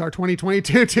actually was our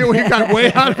 2022 too. We got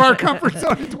way out of our comfort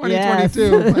zone in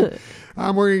 2022. But,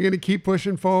 we're going to keep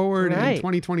pushing forward. And Right.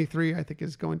 2023, I think,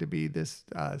 is going to be this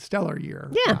stellar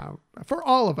year Yeah. for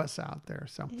all of us out there.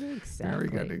 So Exactly. very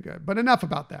good and good. But enough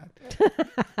about that.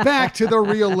 Back to the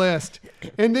real list.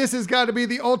 And this has got to be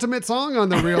the ultimate song on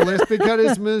the real list because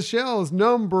it's Michelle's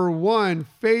number 1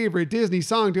 favorite Disney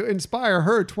song to inspire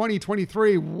her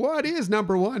 2023. What is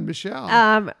number 1,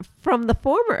 Michelle? From the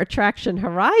former attraction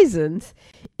Horizons,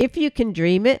 if you can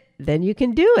dream it, then you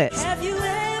can do it. Have you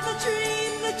ever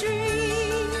dreamed the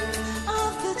dream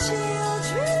of the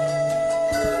children?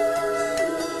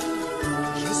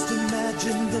 Just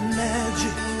imagine the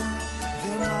magic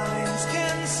their minds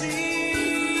can see.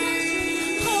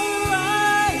 Horizons,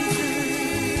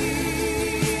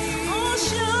 all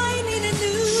shining and new.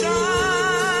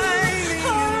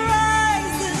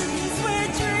 Horizons, where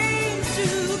dreams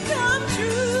do come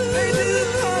true. They do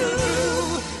come true.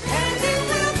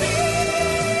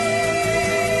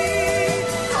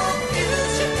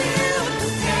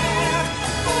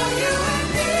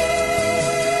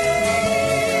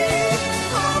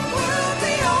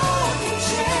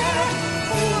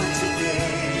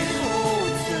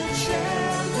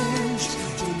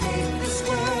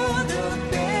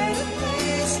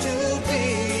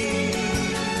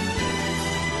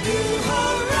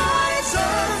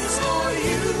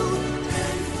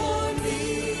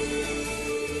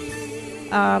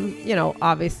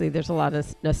 Obviously there's a lot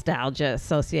of nostalgia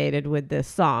associated with this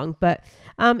song, but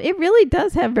it really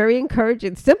does have very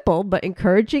encouraging, simple, but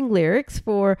encouraging lyrics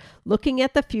for looking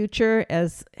at the future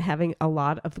as having a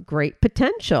lot of great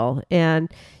potential.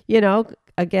 And,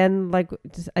 again, like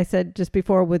I said just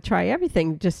before with Try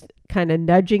Everything, just kind of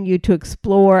nudging you to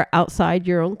explore outside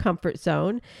your own comfort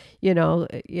zone,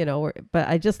 but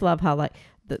I just love how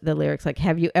the lyrics, like,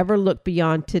 have you ever looked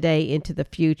beyond today into the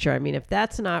future? I mean, if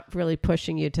that's not really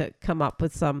pushing you to come up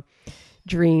with some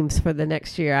dreams for the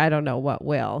next year, I don't know what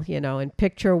will, and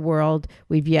picture a world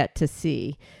we've yet to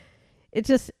see. It's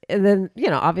just, and then,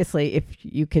 obviously if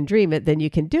you can dream it, then you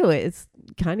can do it. It's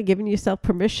kind of giving yourself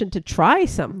permission to try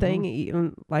something,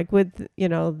 even like with, the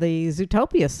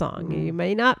Zootopia song. You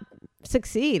may not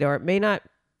succeed, or it may not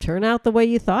turn out the way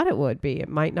you thought it would be. It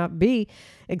might not be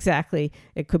exactly,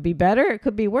 it could be better, it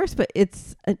could be worse, but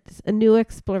it's a new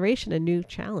exploration, a new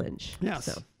challenge. Yes.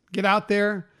 So. Get out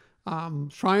there.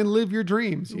 Try and live your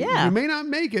dreams. Yeah. You may not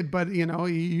make it, but you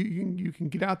can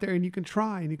get out there and you can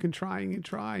try and you can try and you can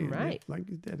try. And right. Like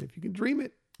you said, if you can dream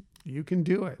it, you can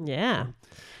do it. Yeah.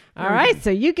 All right.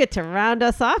 So you get to round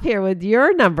us off here with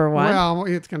your number one. Well,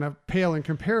 it's going to pale in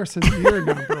comparison to your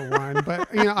number one,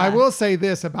 but I will say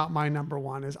this about my number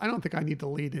one is I don't think I need to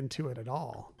lead into it at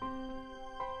all.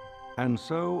 And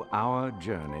so our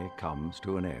journey comes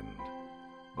to an end,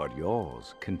 but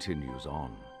yours continues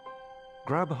on.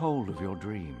 Grab hold of your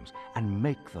dreams and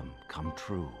make them come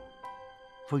true.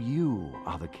 For you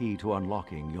are the key to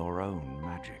unlocking your own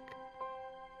magic.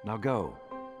 Now go,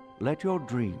 let your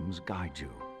dreams guide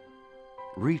you.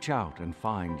 Reach out and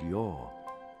find your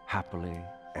happily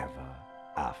ever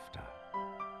after.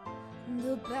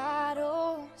 The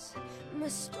battles, the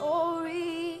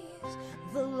stories,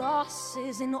 the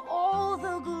losses, and all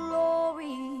the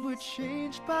glory. We're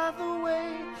changed by the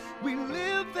way we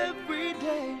live every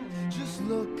day. Just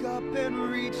look up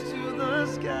and reach to the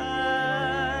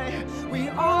sky. We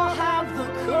all have the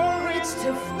courage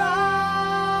to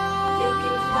fly. You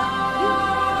can fly.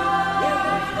 You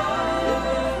can fly.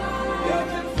 You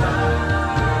can fly.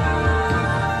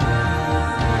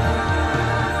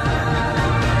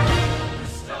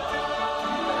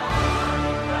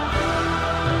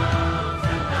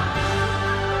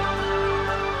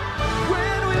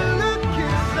 When we look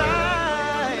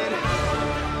inside,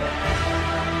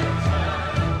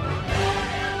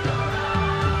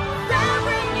 There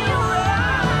in your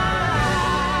eyes.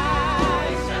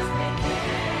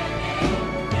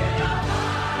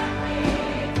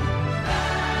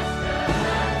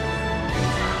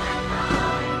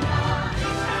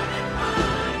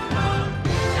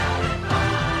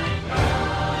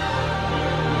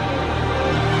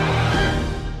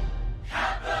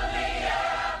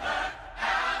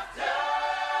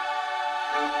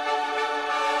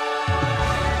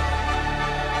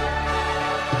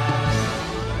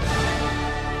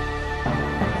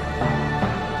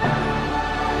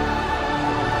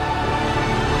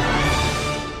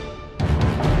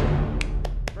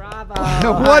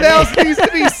 Bravo. What else needs to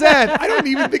be said? I don't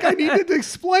even think I needed to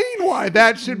explain why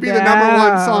that should be the number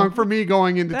one No. song for me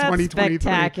going into That's 2023.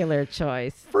 spectacular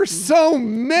choice. For so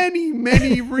many,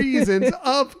 many reasons.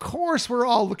 Of course, we're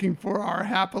all looking for our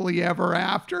happily ever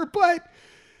after, but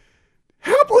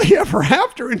happily ever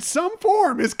after in some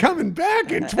form is coming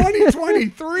back in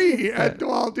 2023 at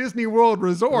Walt Disney World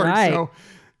Resort. Right. So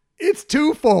it's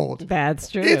twofold. That's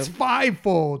true. It's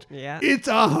fivefold. Yeah. It's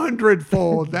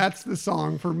 100-fold. That's the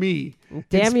song for me.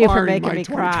 Damn you for Inspiring making my me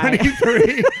cry.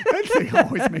 2023. That thing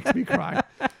always makes me cry.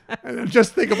 And then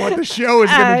just think of what the show is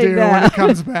going I to do when know. it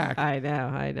comes back. I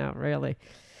know, really.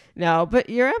 No, but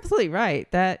you're absolutely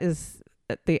right. That is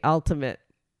the ultimate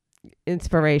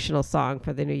inspirational song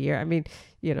for the new year. I mean,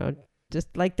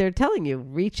 just like they're telling you,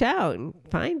 reach out and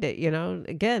find it.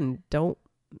 Again, don't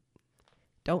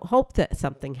hope that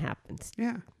something happens.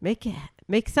 Yeah.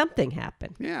 Make something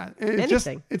happen. Yeah. And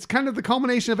Anything. it's kind of the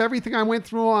culmination of everything I went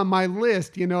through on my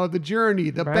list, the journey,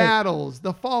 the Right. battles,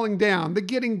 the falling down, the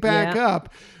getting back Yeah. up.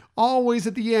 Always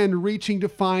at the end, reaching to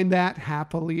find that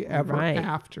happily ever Right.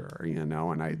 after, and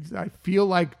I feel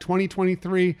like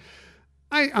 2023,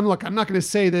 I'm not going to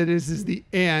say that this is the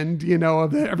end,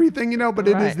 of everything, but it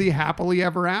is Right. the happily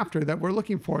ever after that we're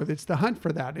looking for. It's the hunt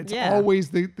for that. It's Yeah. always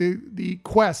the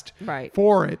quest Right.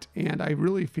 for it. And I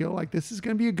really feel like this is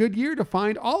going to be a good year to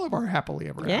find all of our happily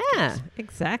ever Yeah, afters.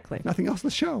 exactly. Nothing else in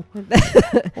the show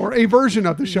or a version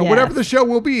of the show, whatever Yes. the show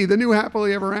will be, the new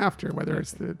happily ever after, whether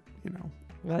it's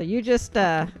Well, you just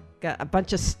got a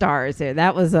bunch of stars there.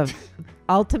 That was a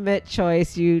ultimate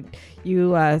choice. You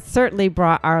certainly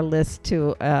brought our list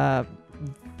to a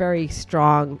very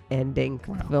strong ending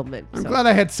fulfillment. I'm So- glad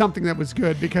I had something that was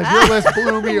good because your list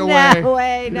blew me away. No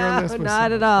way, Your no, list was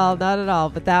not so at all, not at all.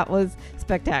 But that was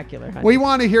spectacular, honey. We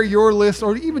want to hear your list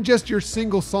or even just your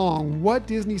single song. What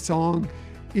Disney song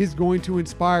is going to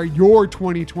inspire your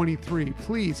 2023?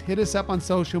 Please hit us up on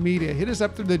social media. Hit us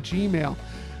up through the Gmail.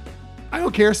 I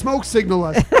don't care. Smoke signal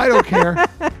us. I don't care.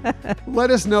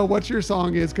 Let us know what your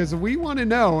song is because we want to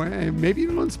know, and maybe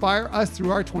it'll inspire us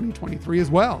through our 2023 as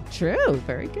well. True,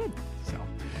 very good. So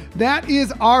that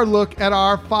is our look at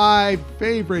our 5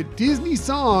 favorite Disney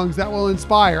songs that will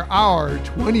inspire our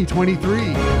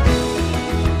 2023.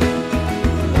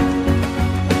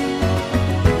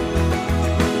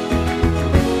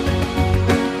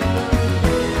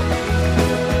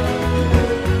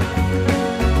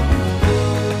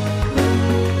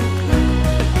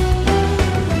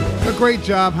 Great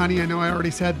job, honey. I know I already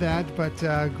said that, but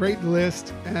great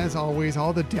list as always.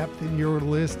 All the depth in your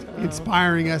list,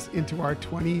 inspiring us into our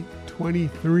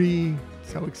 2023.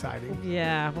 So exciting.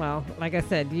 Yeah, well, like I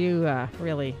said, you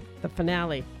really, the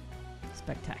finale,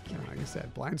 spectacular. Like I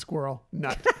said, blind squirrel,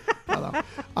 nut.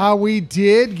 Hello. We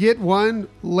did get one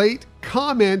late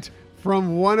comment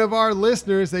from one of our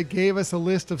listeners that gave us a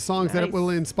list of songs that Nice.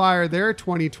 will inspire their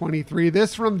 2023.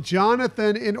 This from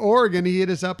Jonathan in Oregon. He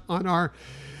hit us up on our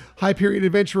High Period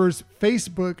Adventurers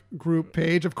Facebook group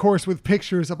page, of course, with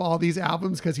pictures of all these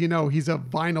albums because, you know, he's a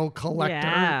vinyl collector.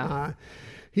 Yeah.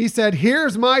 He said,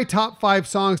 here's my top 5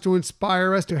 songs to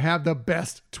inspire us to have the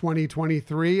best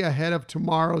 2023 ahead of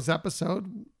tomorrow's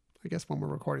episode. I guess when we're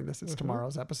recording this, it's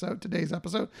tomorrow's episode, today's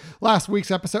episode, last week's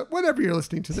episode, whenever you're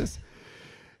listening to this.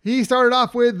 He started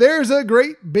off with There's a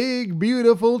Great Big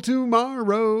Beautiful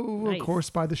Tomorrow, Nice. of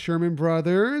course, by the Sherman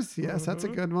Brothers. Yes, that's a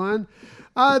good one.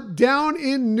 Down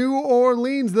in New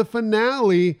Orleans, the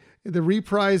finale, the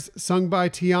reprise sung by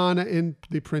Tiana in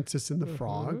The Princess and the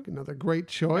Frog. Another great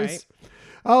choice.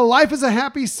 Life is a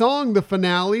Happy Song, the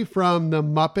finale from The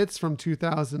Muppets from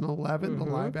 2011, the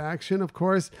live action, of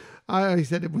course. He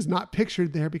said it was not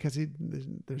pictured there because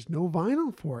there's no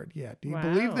vinyl for it yet. Do you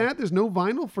believe Wow. that? There's no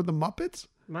vinyl for The Muppets?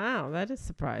 Wow, that is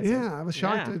surprising. Yeah, I was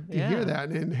shocked to Yeah. hear that.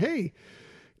 And hey,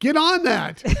 get on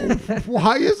that.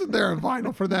 Why isn't there a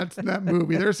vinyl for that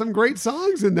movie? There's some great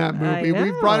songs in that I movie.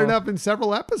 We've brought it know. up in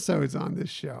several episodes on this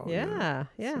show. Yeah,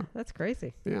 that's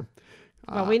crazy. Yeah.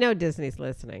 Well, we know Disney's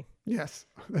listening. Yes,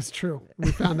 that's true.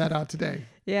 We found that out today.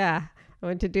 Yeah, I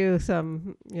went to do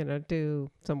some,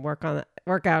 workout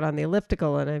on the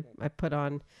elliptical, and I put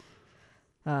on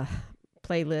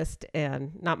playlist,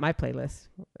 and not my playlist.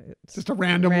 It's Just a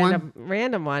random one.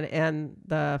 Random one, and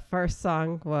the first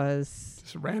song was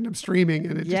Just random streaming,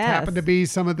 and it just Yes. happened to be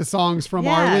some of the songs from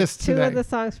our list two today. of the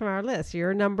songs from our list.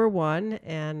 You're number 1,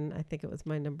 and I think it was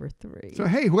my number 3. So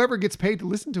hey, whoever gets paid to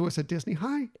listen to us at Disney,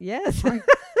 hi. Yes. Hi.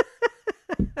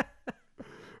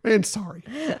 And sorry.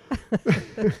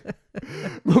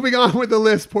 Moving on with the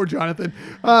list, poor Jonathan.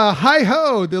 Hi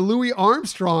Ho, the Louis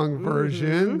Armstrong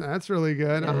version. That's really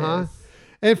good. is.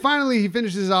 And finally, he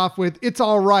finishes off with It's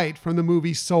All Right from the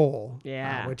movie Soul.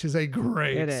 Yeah. Which is a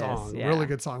great It is, song. yeah. Really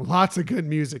good song. Lots of good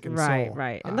music in Soul.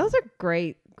 Right. And those are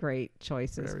great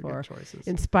choices very for good choices.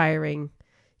 inspiring,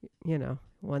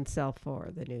 oneself for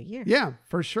the new year. Yeah,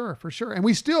 for sure. And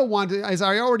we still want to, as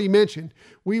I already mentioned,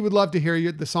 we would love to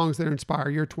hear the songs that inspire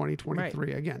your 2023.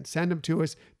 Right. Again, send them to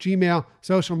us, Gmail,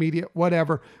 social media,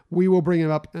 whatever. We will bring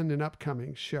them up in an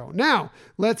upcoming show. Now,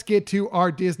 let's get to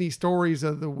our Disney stories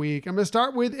of the week. I'm going to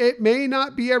start with It may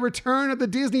not be a return of the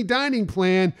Disney dining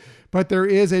plan, but there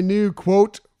is a new,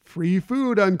 quote, free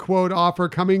food, unquote, offer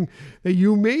coming that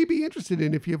you may be interested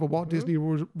in if you have a Walt Disney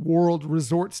World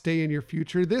resort stay in your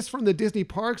future. This from the Disney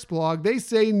Parks blog. They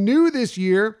say new this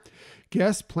year,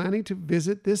 guests planning to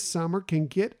visit this summer can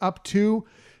get up to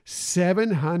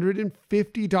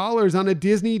 $750 on a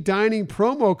Disney dining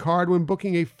promo card when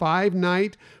booking a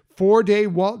 5-night, 4-day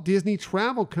Walt Disney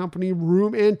Travel Company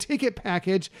room and ticket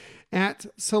package at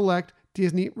select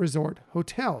Disney Resort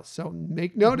hotels. So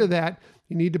make note of that.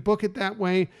 You need to book it that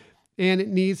way, and it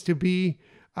needs to be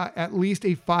at least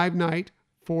a 5-night,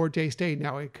 4-day stay.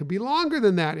 Now, it could be longer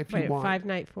than that if you want.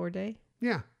 5-night, 4-day?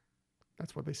 Yeah,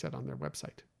 that's what they said on their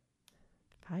website.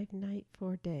 5-night,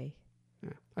 4-day. Yeah,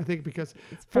 I think because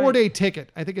It's 4-day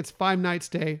ticket. I think it's 5-night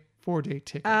stay, 4-day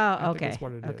ticket. Oh, I okay. think that's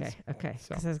what it is. Okay. So.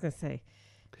 Because I was going to say,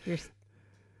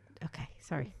 okay,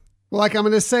 sorry. Well, like I'm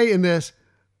going to say in this,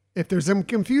 if there's some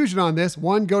confusion on this,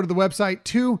 1, go to the website.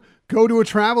 2, go to a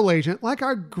travel agent like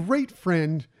our great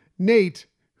friend, Nate,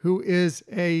 who is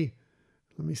let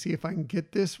me see if I can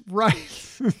get this right.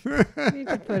 You need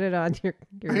to put it on your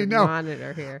I know.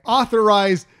 monitor here.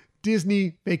 Authorized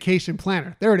Disney vacation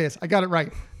planner. There it is. I got it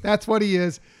right. That's what he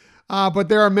is. But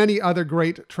there are many other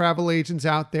great travel agents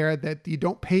out there that you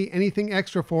don't pay anything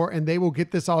extra for, and they will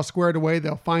get this all squared away.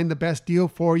 They'll find the best deal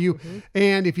for you.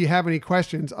 And if you have any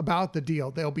questions about the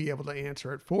deal, they'll be able to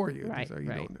answer it for you. Right, So you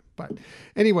right. don't know. But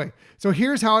anyway, so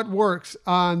here's how it works.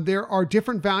 There are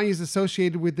different values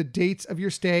associated with the dates of your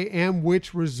stay and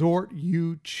which resort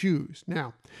you choose.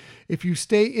 Now, if you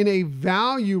stay in a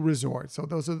value resort, so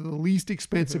those are the least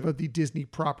expensive of the Disney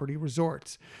property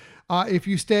resorts. If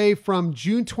you stay from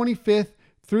June 25th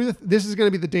through this is going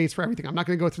to be the dates for everything. I'm not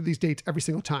going to go through these dates every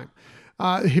single time.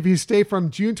 If you stay from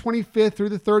June 25th through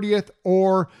the 30th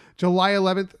or July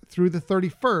 11th through the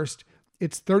 31st,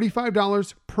 it's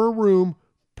 $35 per room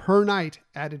per night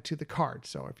added to the card.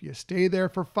 So if you stay there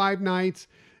for 5 nights,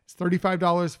 it's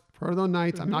 $35 per those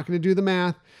nights. I'm not going to do the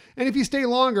math. And if you stay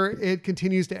longer, it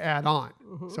continues to add on.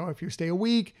 So if you stay a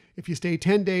week, if you stay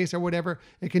 10 days or whatever,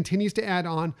 it continues to add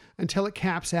on until it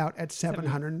caps out at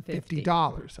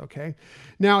 $750. Okay.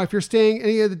 Now, if you're staying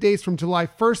any of the days from July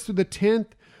 1st through the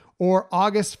 10th or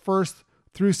August 1st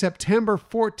through September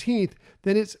 14th,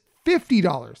 then it's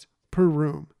 $50 per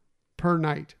room per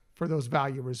night for those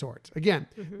value resorts. Again,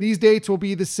 these dates will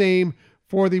be the same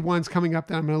for the ones coming up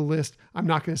that I'm going to list. I'm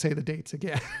not going to say the dates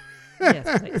again.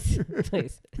 Yes,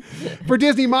 please. For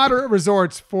Disney moderate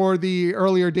resorts, for the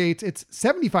earlier dates, it's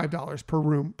 $75 per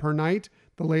room per night.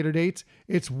 The later dates,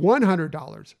 it's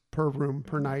 $100 per room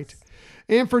per night.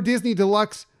 And for Disney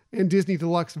Deluxe and Disney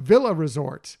Deluxe Villa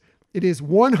resorts, it is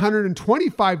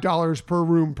 $125 per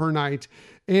room per night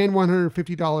and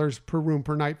 $150 per room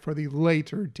per night for the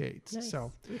later dates. Nice.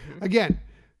 So again,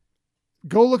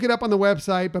 go look it up on the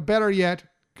website, but better yet,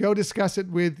 go discuss it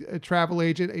with a travel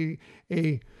agent,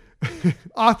 a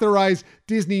authorized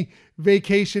Disney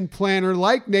vacation planner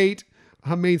like Nate,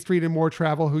 Main Street and More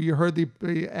Travel, who you heard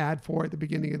the ad for at the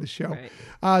beginning of the show.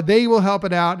 Right. They will help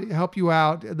you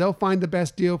out. They'll find the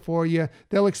best deal for you.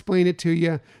 They'll explain it to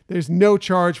you. There's no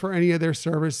charge for any of their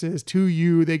services to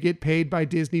you. They get paid by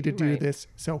Disney to do this.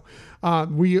 So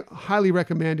we highly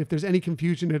recommend, if there's any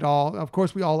confusion at all. Of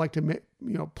course, we all like to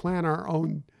plan our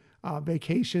own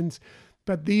vacations.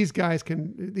 But these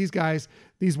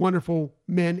wonderful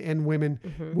men and women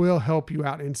will help you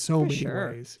out in so many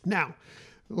ways. Now,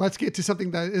 let's get to something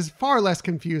that is far less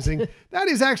confusing. That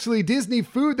is actually Disney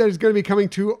food that is going to be coming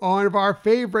to one of our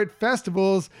favorite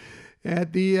festivals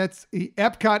at that's the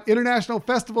Epcot International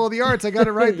Festival of the Arts. I got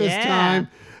it right this time.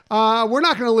 We're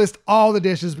not going to list all the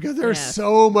dishes because there's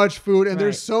so much food and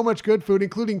there's so much good food,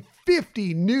 including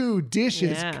 50 new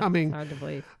dishes coming. It's hard to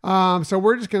believe. So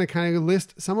we're just going to kind of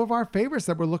list some of our favorites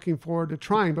that we're looking forward to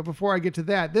trying. But before I get to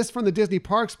that, this from the Disney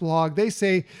Parks blog, they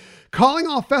say, calling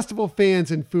all festival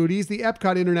fans and foodies, the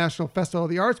Epcot International Festival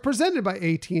of the Arts presented by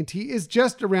AT&T is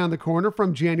just around the corner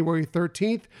from January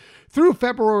 13th through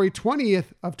February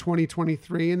 20th of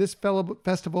 2023. And this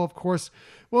festival, of course,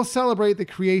 will celebrate the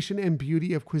creation and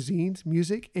beauty of cuisines,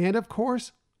 music, and of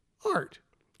course, art.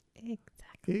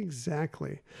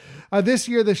 Exactly. This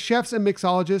year, the chefs and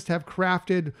mixologists have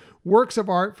crafted works of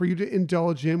art for you to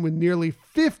indulge in with nearly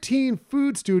 15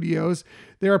 food studios.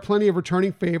 There are plenty of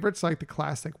returning favorites like the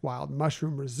classic wild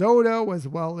mushroom risotto, as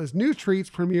well as new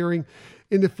treats premiering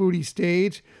in the foodie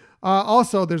stage.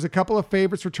 Also, there's a couple of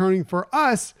favorites returning for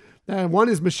us. One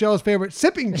is Michelle's favorite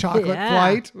sipping chocolate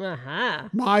flight.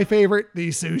 My favorite, the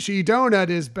sushi donut,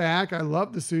 is back. I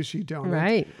love the sushi donut.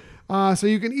 Right. So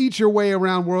you can eat your way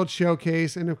around World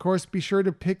Showcase. And of course, be sure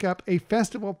to pick up a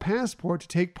festival passport to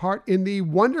take part in the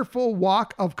wonderful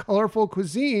Walk of Colorful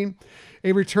Cuisine,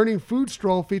 a returning food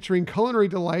stroll featuring culinary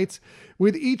delights.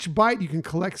 With each bite, you can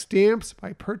collect stamps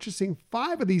by purchasing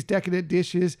 5 of these decadent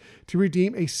dishes to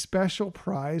redeem a special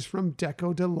prize from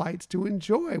Deco Delights to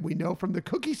enjoy. We know from the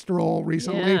cookie stroll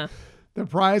recently, the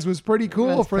prize was pretty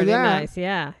cool for pretty that. Nice.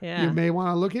 Yeah. You may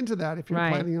want to look into that if you're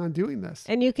planning on doing this.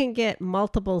 And you can get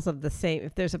multiples of the same.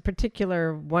 If there's a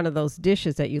particular one of those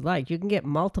dishes that you like, you can get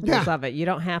multiples of it. You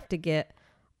don't have to get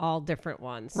all different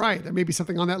ones. Right. There may be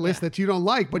something on that list that you don't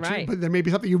like, but there may be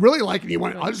something you really like and you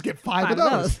want, I'll just get 5 of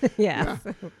those. Yeah.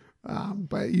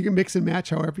 But you can mix and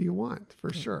match however you want,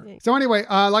 for sure. So anyway,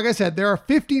 like I said, there are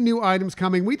 50 new items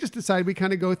coming. We just decided we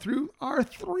kind of go through our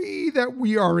 3 that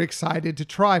we are excited to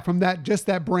try from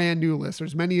that brand new list.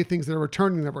 There's many things that are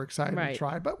returning that we're excited to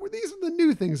try, but these are the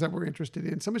new things that we're interested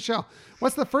in. So Michelle,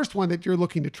 what's the first one that you're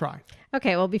looking to try?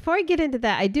 Okay, well, before I get into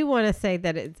that, I do want to say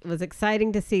that it was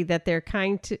exciting to see that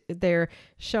they're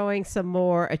showing some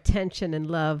more attention and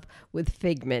love with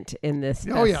Figment in this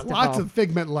Oh yeah, festival. lots of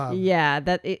Figment love. Yeah,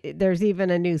 there's even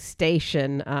a new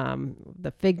station,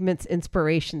 the Figment's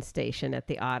Inspiration Station at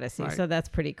the Odyssey. Right. So that's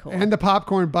pretty cool. And the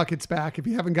popcorn bucket's back. If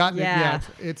you haven't gotten it Yeah. yet,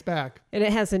 it's back. And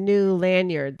it has a new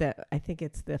lanyard that I think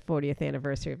it's the 40th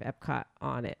anniversary of Epcot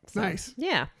on it. So, Nice.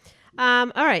 Yeah. All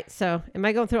right. So am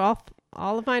I going through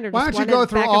all of mine, or Why just don't you one go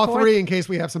through back and all forth? three in case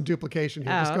we have some duplication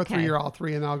here? Oh, Just go through okay. your all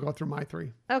three, and I'll go through my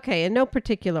three. Okay, in no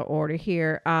particular order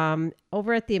here.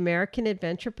 Over at the American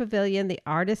Adventure Pavilion, the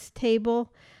artist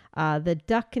table, the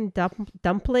duck and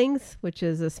dumplings, which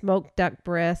is a smoked duck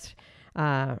breast,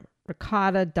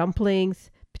 ricotta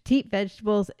dumplings, petite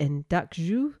vegetables, and duck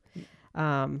jus.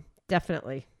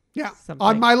 Definitely. Yeah, something.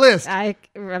 on my list.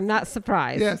 I'm not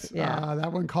surprised. Yes, Yeah.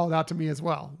 that one called out to me as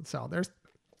well. So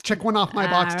check one off my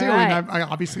box All too, right. and I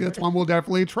obviously that's one we'll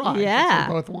definitely try. since Yeah.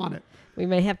 we both want it. We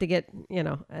may have to get,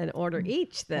 an order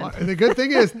each then. Well, the good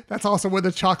thing is that's also where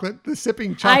the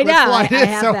sipping I chocolate know, flight I is.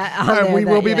 have So that on there, we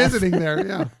will be yes. visiting there.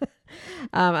 Yeah.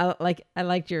 I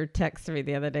liked your text to me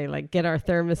the other day, like, get our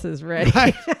thermoses ready.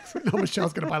 No,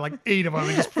 Michelle's gonna buy like 8 of them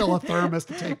and just fill a thermos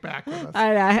to take back with us. I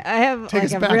have Take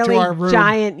us like a back to our really room.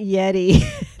 giant Yeti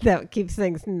that keeps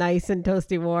things nice and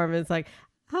toasty warm. It's like,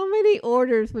 how many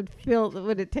orders would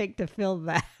it take to fill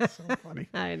that? So funny.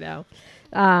 I know.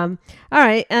 All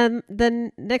right.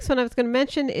 The next one I was going to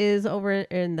mention is over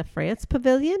in the France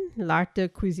Pavilion, L'Art de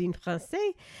Cuisine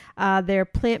Française. Their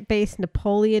plant-based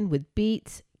Napoleon with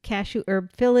beets, cashew herb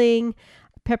filling,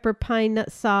 pepper pine nut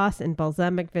sauce, and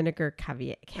balsamic vinegar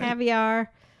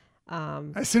caviar.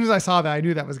 As soon as I saw that, I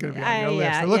knew that was going to be on your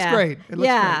list. It looks great. It looks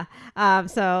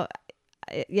great.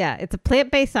 It's a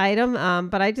plant-based item,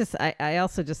 but I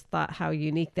also just thought how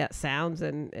unique that sounds,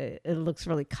 and it looks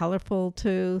really colorful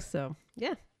too. So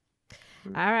yeah.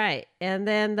 All right. And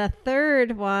then the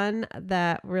third one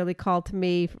that really called to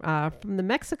me from the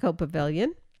Mexico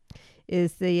Pavilion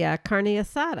is the carne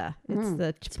asada. It's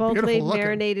the chipotle beautiful looking.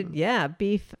 marinated,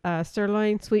 beef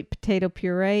sirloin, sweet potato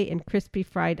puree, and crispy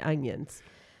fried onions.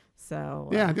 So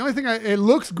Yeah, the only thing it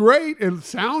looks great, it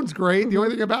sounds great. The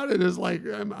only thing about it is like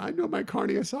I know my carne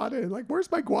asada. Like,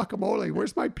 where's my guacamole?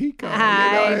 Where's my pico?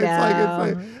 I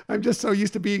It's like I'm just so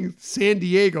used to being San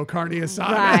Diego carne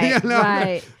asada.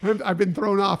 Right, right. I've been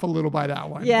thrown off a little by that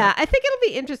one. yeah, I think it'll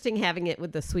be interesting having it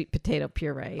with the sweet potato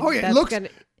puree. Oh yeah, That's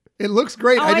it looks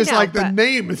great. Oh, I just I know, like the but-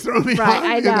 name is throwing me Right, off.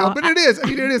 I know. But it is. I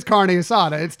mean, it is carne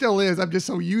asada. It still is. I'm just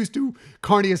so used to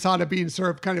carne asada being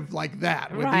served kind of like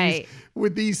that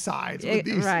with these sides, with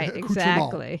these right, accoutrements.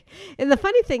 exactly. And the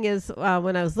funny thing is,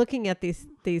 when I was looking at these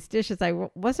dishes, I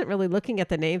wasn't really looking at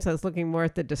the names. I was looking more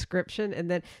at the description. And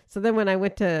then when I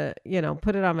went to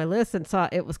put it on my list and saw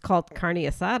it was called carne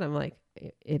asada, I'm like,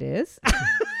 it is.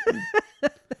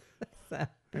 So.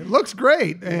 It looks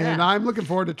great, and Yeah. I'm looking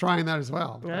forward to trying that as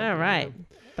well. All right.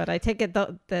 But I take it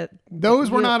that Those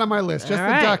were not on my list. Just All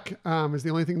the right. duck is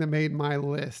the only thing that made my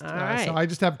list. All right. So I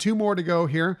just have 2 more to go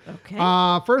here.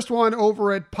 Okay. First one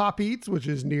over at Pop Eats, which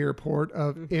is near port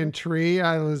of entry.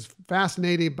 I was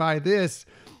fascinated by this.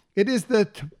 It is the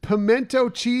pimento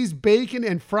cheese, bacon,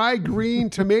 and fried green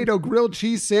tomato grilled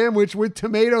cheese sandwich with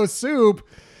tomato soup.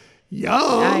 Yum.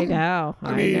 I know.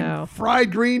 I mean,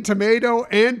 fried green tomato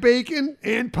and bacon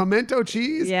and pimento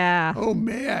cheese. Yeah. Oh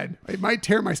man, it might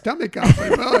tear my stomach up.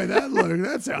 But boy,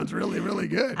 that sounds really, really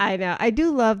good. I know. I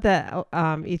do love that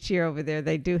each year over there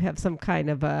they do have some kind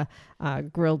of a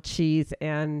grilled cheese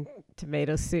and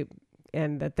tomato soup,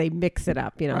 and that they mix it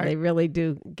up. Right. They really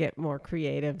do get more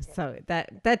creative. So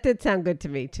that did sound good to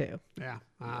me too. Yeah,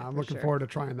 I'm looking sure. forward to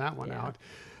trying that one Yeah. out.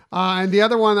 And the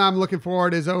other one I'm looking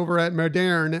forward is over at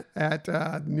Moderne at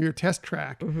near Test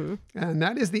Track. And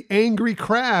that is the Angry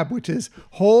Crab, which is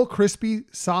whole, crispy,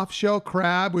 soft shell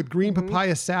crab with green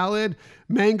papaya salad,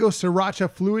 mango sriracha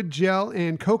fluid gel,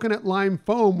 and coconut lime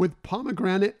foam with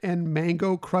pomegranate and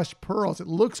mango crushed pearls. It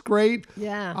looks great.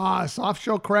 Yeah. Soft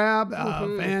shell crab,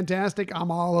 fantastic.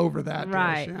 I'm all over that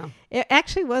Right. dish. Yeah. It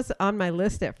actually was on my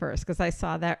list at first because I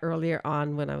saw that earlier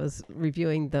on when I was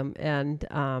reviewing them, and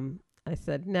I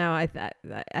said, no, I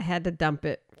had to dump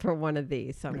it for one of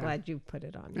these. So I'm glad you put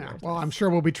it on Yeah, yours. well, I'm sure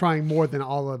we'll be trying more than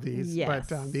all of these, Yes.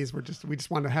 but we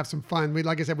just wanted to have some fun.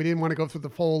 Like I said, we didn't want to go through the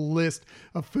full list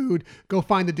of food. Go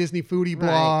find the Disney Foodie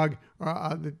blog,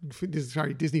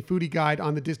 Disney Foodie Guide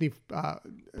on the Disney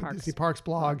Parks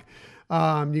blog.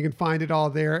 You can find it all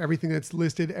there, everything that's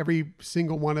listed, every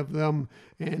single one of them.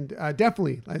 And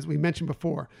definitely, as we mentioned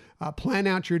before, plan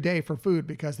out your day for food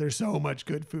because there's so much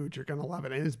good food. You're going to love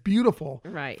it. And it's beautiful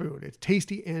Right. food. It's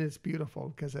tasty and it's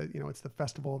beautiful because, it's the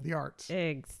Festival of the Arts.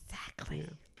 Exactly.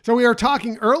 So we were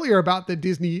talking earlier about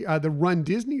the Run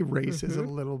Disney races a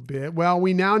little bit. Well,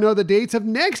 we now know the dates of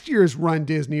next year's Run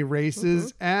Disney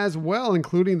races as well,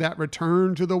 including that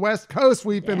return to the West Coast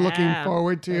we've been looking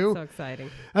forward to. That's so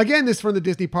exciting. Again, this is from the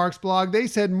Disney Parks blog. They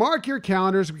said, mark your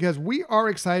calendars because we are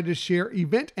excited to share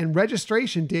event and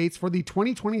registration dates for the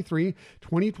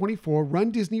 2023-2024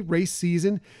 Run Disney race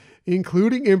season,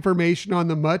 including information on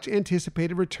the much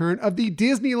anticipated return of the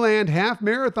Disneyland Half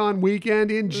Marathon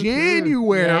weekend in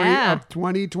January of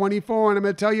 2024. And I'm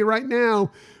going to tell you right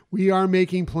now, we are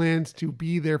making plans to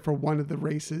be there for one of the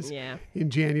races in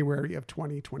January of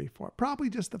 2024. Probably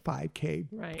just the 5K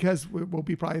because we'll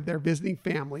be probably there visiting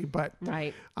family. But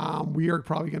we are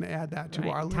probably going to add that to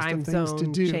our list of things to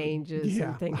do. Changes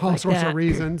and things all like sorts that. of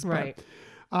reasons. Right. But,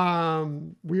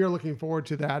 we are looking forward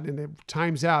to that, and it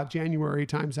times out. January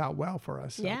times out well for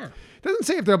us. So. Yeah. Doesn't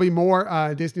say if there'll be more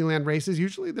Disneyland races.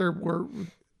 Usually there were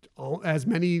as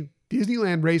many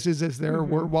Disneyland races as there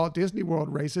were Walt Disney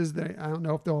World races. I don't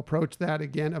know if they'll approach that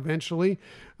again eventually,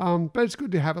 but it's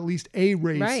good to have at least a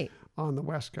race on the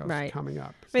West Coast coming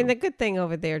up. I mean, the good thing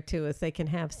over there too is they can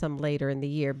have some later in the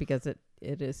year because it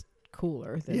is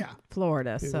cooler than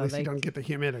Florida. At so least you don't get the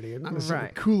humidity. It's not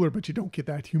necessarily cooler, but you don't get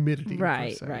that humidity.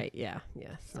 Right. Yeah.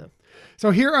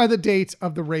 So here are the dates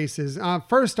of the races.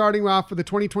 First, starting off with the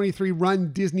 2023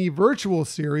 Run Disney Virtual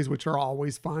Series, which are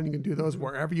always fun. You can do those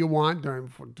wherever you want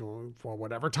for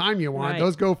whatever time you want.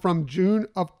 Those go from June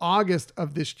of August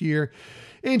of this year.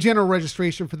 And general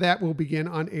registration for that will begin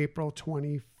on April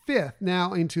 25th.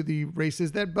 Now into the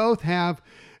races that both have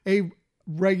a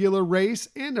regular race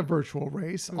and a virtual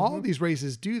race. All of these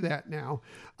races do that now.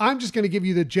 I'm just going to give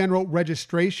you the general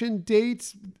registration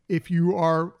dates.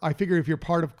 I figure if you're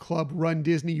part of Club Run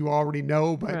Disney, you already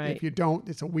know, but if you don't,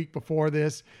 it's a week before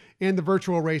this. And the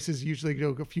virtual races usually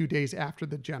go a few days after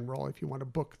the general if you want to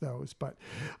book those. But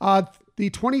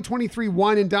the 2023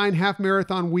 Wine and Dine Half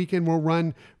Marathon weekend will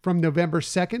run from November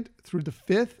 2nd through the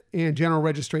 5th, and general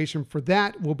registration for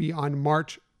that will be on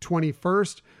March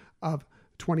 21st of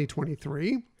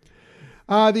 2023.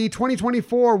 The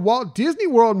 2024 Walt Disney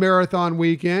World Marathon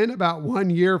weekend, about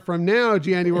 1 year from now,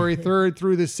 January 3rd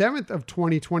through the 7th of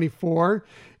 2024.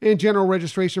 And general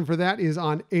registration for that is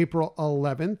on April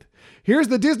 11th. Here's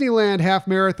the Disneyland Half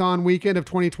Marathon weekend of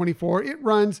 2024. It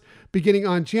runs beginning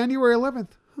on January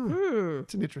 11th.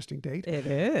 It's an interesting date. It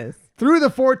is. Through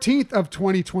the 14th of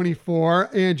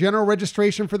 2024, and general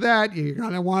registration for that, you're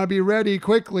going to want to be ready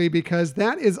quickly because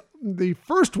that is the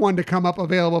first one to come up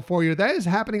available for you. That is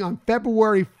happening on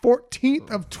February 14th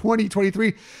of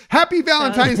 2023. Happy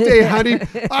Valentine's Day, honey.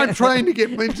 I'm trying to get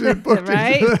Lynchburg booked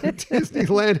into the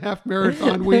Disneyland Half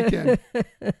Marathon weekend.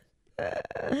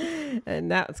 And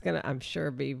that's going to, I'm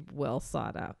sure, be well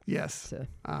sought out. Yes. So,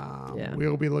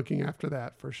 we'll be looking after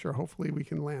that for sure. Hopefully we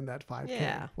can land that 5K.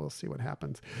 Yeah. We'll see what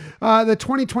happens. The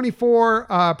 2024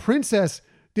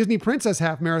 Disney Princess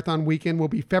Half Marathon weekend will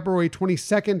be February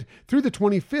 22nd through the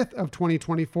 25th of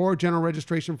 2024. General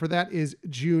registration for that is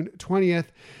June 20th.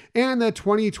 And the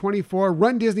 2024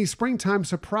 Run Disney Springtime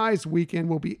Surprise weekend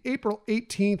will be April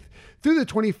 18th through the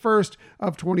 21st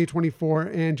of 2024.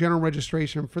 And general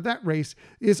registration for that race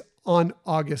is on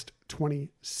August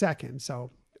 22nd.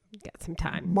 So got some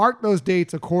time. Mark those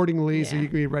dates accordingly so you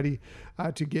can be ready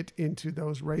to get into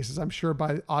those races. I'm sure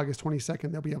by August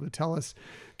 22nd, they'll be able to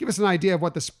give us an idea of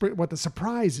what the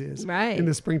surprise is in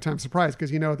the Springtime Surprise,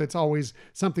 because that's always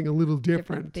something a little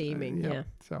different. Theming,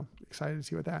 So excited to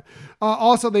see what that.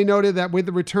 Also, they noted that with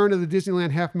the return of the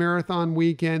Disneyland Half Marathon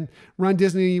weekend, Run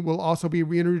Disney will also be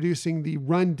reintroducing the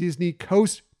Run Disney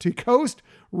Coast to Coast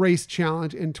Race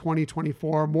Challenge in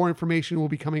 2024. More information will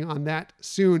be coming on that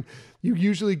soon. You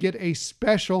usually get a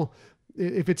special,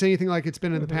 if it's anything like it's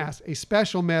been in the past, a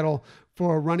special medal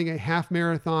for running a half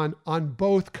marathon on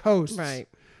both coasts. Right.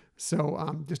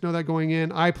 So just know that going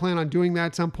in. I plan on doing that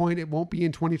at some point. It won't be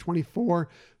in 2024,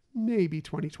 maybe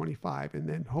 2025. And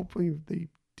then hopefully the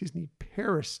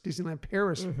Disneyland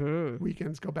Paris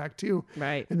weekends go back too.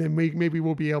 Right. And then maybe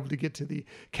we'll be able to get to the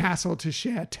Castle to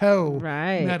Chateau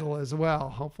medal as well,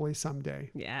 hopefully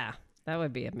someday. Yeah. That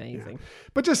would be amazing. Yeah.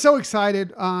 But just so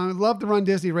excited. Love to Run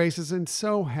Disney races and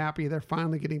so happy they're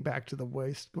finally getting back to the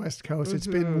West Coast. It's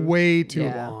been way too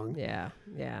long. Yeah.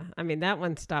 I mean, that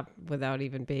one stopped without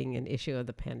even being an issue of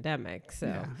the pandemic. So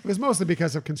it was mostly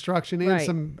because of construction and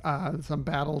some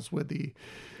battles with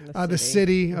the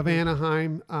city of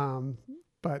Anaheim.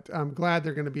 But I'm glad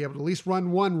they're going to be able to at least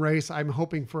run one race. I'm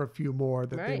hoping for a few more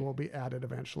that they Right. will be added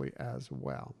eventually as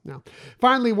well. Now,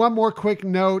 finally, one more quick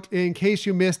note in case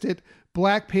you missed it.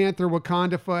 Black Panther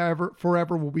Wakanda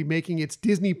Forever will be making its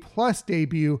Disney Plus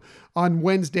debut on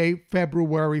Wednesday,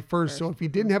 February 1st. So if you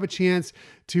didn't have a chance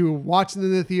to watch it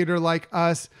in the theater like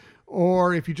us,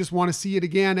 or if you just want to see it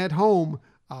again at home,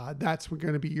 that's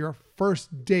going to be your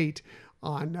first date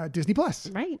on Disney Plus.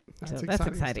 Right. That's That's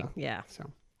exciting exciting. stuff. Yeah.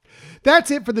 So that's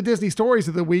it for the Disney stories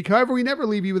of the week. However, we never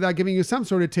leave you without giving you some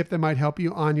sort of tip that might help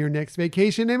you on your next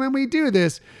vacation. And when we do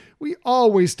this, we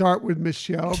always start with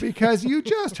Michelle because you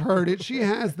just heard it. She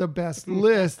has the best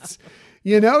lists.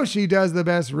 You know, she does the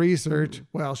best research.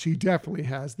 Well, she definitely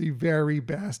has the very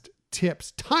best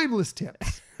tips, timeless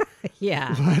tips.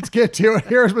 Yeah. Let's get to it.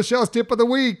 Here's Michelle's tip of the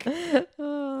week.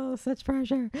 Oh, such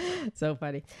pressure. So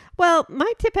funny. Well,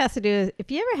 my tip has to do is if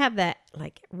you ever have that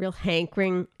like real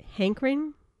hankering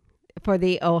for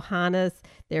the Ohana's,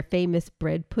 their famous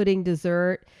bread pudding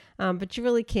dessert, but you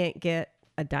really can't get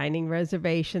a dining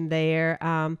reservation there.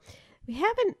 We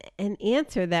have an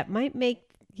answer that might make,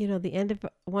 the end of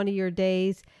one of your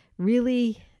days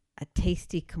really a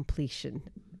tasty completion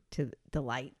to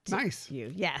delight Nice.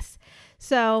 you. Yes.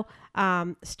 So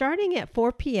starting at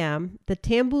 4 p.m., the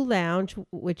Tambu Lounge,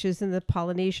 which is in the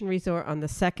Polynesian Resort on the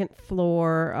second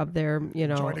floor of their,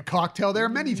 Enjoyed a cocktail there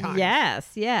many times.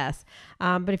 Yes.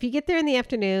 But if you get there in the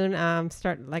afternoon,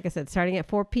 starting at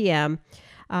 4 p.m.,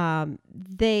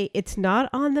 it's not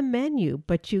on the menu,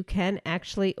 but you can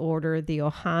actually order the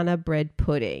Ohana bread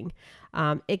pudding.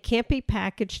 It can't be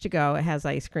packaged to go. It has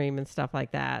ice cream and stuff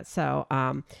like that. So,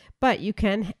 but you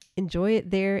can enjoy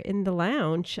it there in the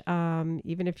lounge,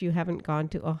 even if you haven't gone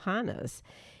to Ohana's.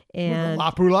 And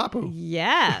Lapu Lapu.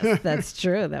 yes, that's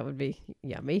true. That would be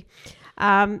yummy.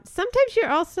 Sometimes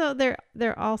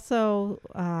they're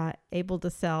also able to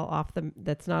sell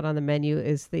that's not on the menu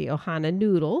is the Ohana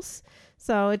noodles.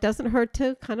 So it doesn't hurt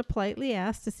to kind of politely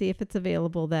ask to see if it's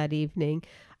available that evening.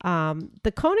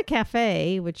 The Kona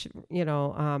Cafe, which,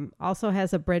 also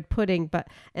has a bread pudding,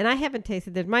 and I haven't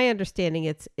tasted it. My understanding,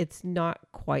 it's not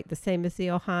quite the same as the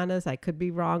Ohana's. I could be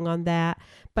wrong on that.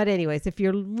 But anyways, if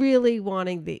you're really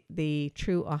wanting the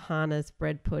true Ohana's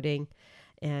bread pudding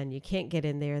and you can't get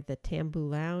in there, the Tambu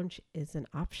Lounge is an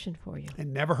option for you. It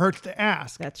never hurts to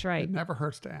ask. That's right. It never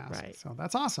hurts to ask. Right. So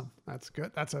that's awesome. That's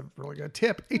good. That's a really good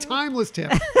tip. A timeless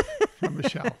tip from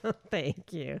Michelle.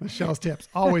 Thank you. Michelle's tips.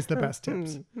 Always the best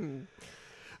tips.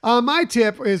 My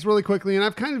tip is really quickly, and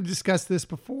I've kind of discussed this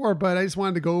before, but I just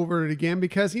wanted to go over it again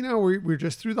because, we're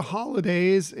just through the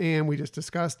holidays and we just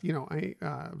discussed,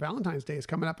 Valentine's Day is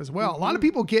coming up as well. A lot of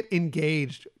people get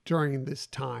engaged during this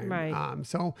time. Right.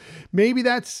 So maybe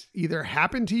that's either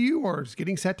happened to you or is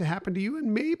getting set to happen to you.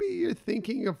 And maybe you're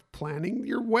thinking of planning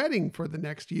your wedding for the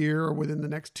next year or within the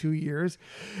next 2 years.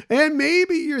 And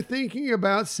maybe you're thinking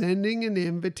about sending an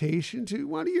invitation to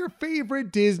one of your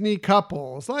favorite Disney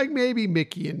couples, like maybe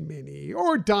Mickey and Minnie,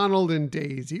 or Donald and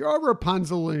Daisy, or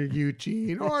Rapunzel and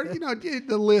Eugene, or,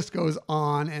 the list goes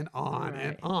on and on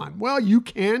and on. Well, you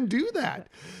can do that.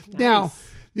 Nice. Now,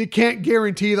 you can't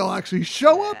guarantee they'll actually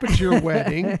show up at your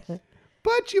wedding,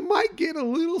 but you might get a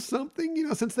little something,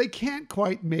 since they can't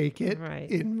quite make it Right.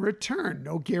 in return.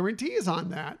 No guarantees on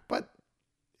that, but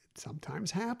it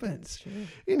sometimes happens.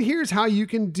 And here's how you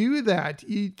can do that.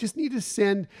 You just need to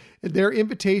send their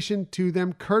invitation to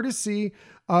them courtesy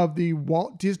of the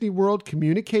Walt Disney World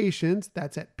Communications.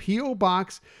 That's at P.O.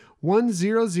 Box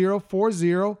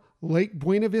 10040, Lake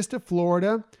Buena Vista,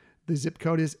 Florida. The zip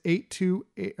code is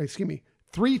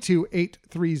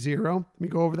 32830. Let me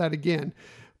go over that again.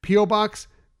 P.O. Box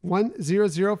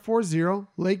 10040,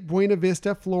 Lake Buena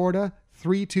Vista, Florida,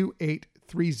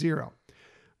 32830.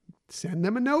 Send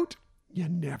them a note. You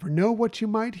never know what you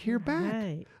might hear back.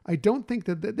 Right. I don't think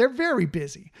that they're very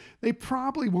busy. They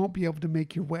probably won't be able to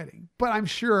make your wedding, but I'm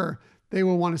sure they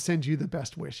will want to send you the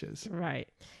best wishes. Right.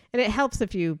 And it helps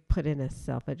if you put in a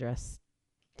self-addressed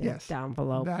Yes,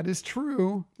 envelope. that is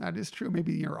true.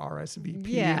 Maybe your RSVP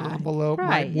Yeah, envelope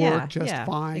might work just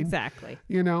fine. Exactly.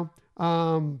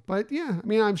 But yeah,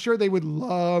 I'm sure they would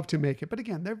love to make it. But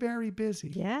again, they're very busy.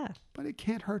 Yeah. But it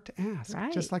can't hurt to ask.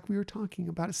 Right. Just like we were talking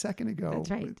about a second ago That's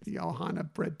right. with the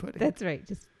Ohana bread pudding. That's right.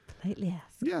 Just politely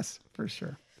ask. Yes, for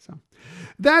sure. So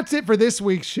that's it for this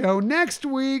week's show. Next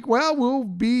week, we'll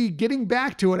be getting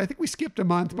back to it. I think we skipped a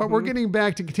month, but we're getting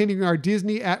back to continuing our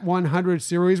Disney at 100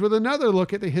 series with another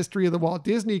look at the history of the Walt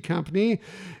Disney Company.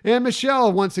 And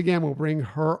Michelle, once again, will bring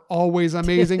her always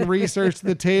amazing research to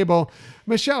the table.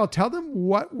 Michelle, tell them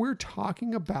what we're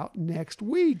talking about next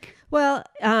week. Well,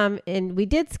 and we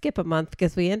did skip a month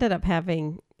because we ended up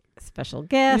having special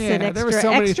guests Yeah, and there were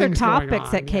so many extra things going topics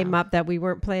on, that came yeah. up that we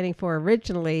weren't planning for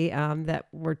originally that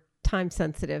were time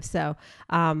sensitive. So,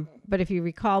 but if you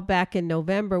recall back in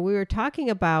November, we were talking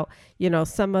about,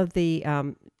 some of the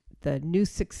new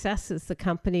successes the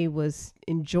company was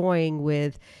enjoying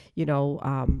with,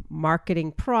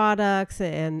 marketing products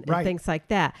and Right. things like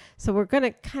that. So we're going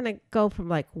to kind of go from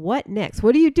like, what next?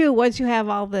 What do you do once you have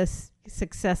all this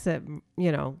success at,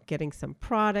 getting some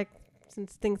product and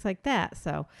things like that?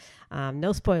 So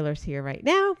no spoilers here right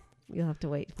now. You'll have to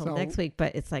wait till So- next week.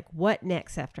 But it's like, what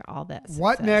next after all that success?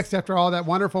 What next after all that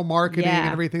wonderful marketing Yeah.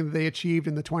 and everything that they achieved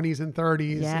in the 20s and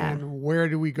 30s? Yeah. And where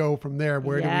do we go from there?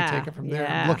 Where do Yeah. we take it from there?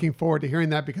 Yeah. I'm looking forward to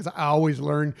hearing that because I always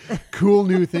learn cool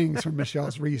new things from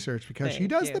Michelle's research because she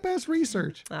Thank does you. the best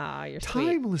research. Oh, you're sweet.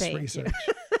 Timeless Thank you. research.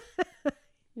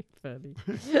 Funny.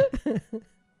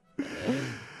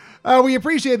 We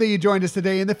appreciate that you joined us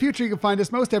today. In the future, you can find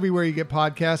us most everywhere you get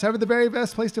podcasts. However, the very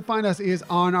best place to find us is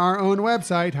on our own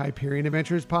website,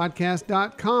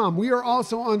 HyperionAdventuresPodcast.com. We are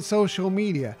also on social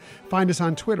media. Find us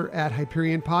on Twitter at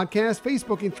Hyperion Podcast,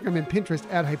 Facebook, Instagram, and Pinterest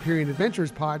at Hyperion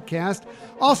Adventures Podcast.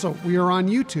 Also, we are on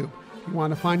YouTube. If you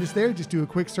want to find us there, just do a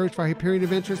quick search for Hyperion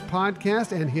Adventures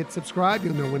Podcast and hit subscribe.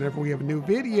 You'll know whenever we have a new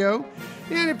video.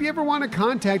 And if you ever want to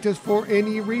contact us for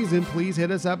any reason, please hit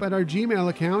us up at our Gmail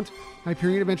account,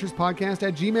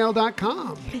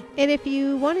 HyperionAdventuresPodcast@gmail.com. And if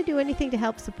you want to do anything to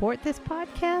help support this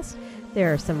podcast,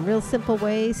 there are some real simple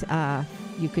ways.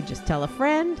 You could just tell a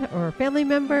friend or a family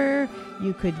member.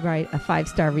 You could write a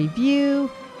 5-star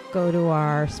review, go to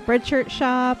our Spreadshirt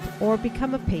shop, or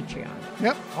become a Patreon.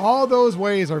 Yep, all those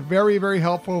ways are very, very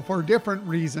helpful for different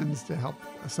reasons to help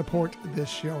support this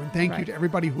show. And thank you Right. to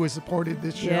everybody who has supported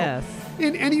this show Yes.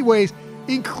 in any ways,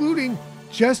 including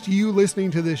just you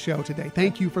listening to this show today.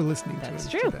 Thank you for listening That's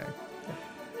to us true. today.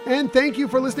 And thank you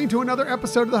for listening to another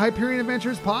episode of the Hyperion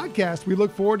Adventures podcast. We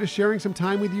look forward to sharing some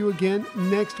time with you again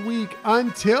next week.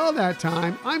 Until that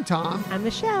time, I'm Tom, I'm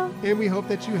Michelle. and we hope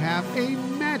that you have a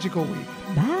magical week.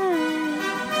 Bye.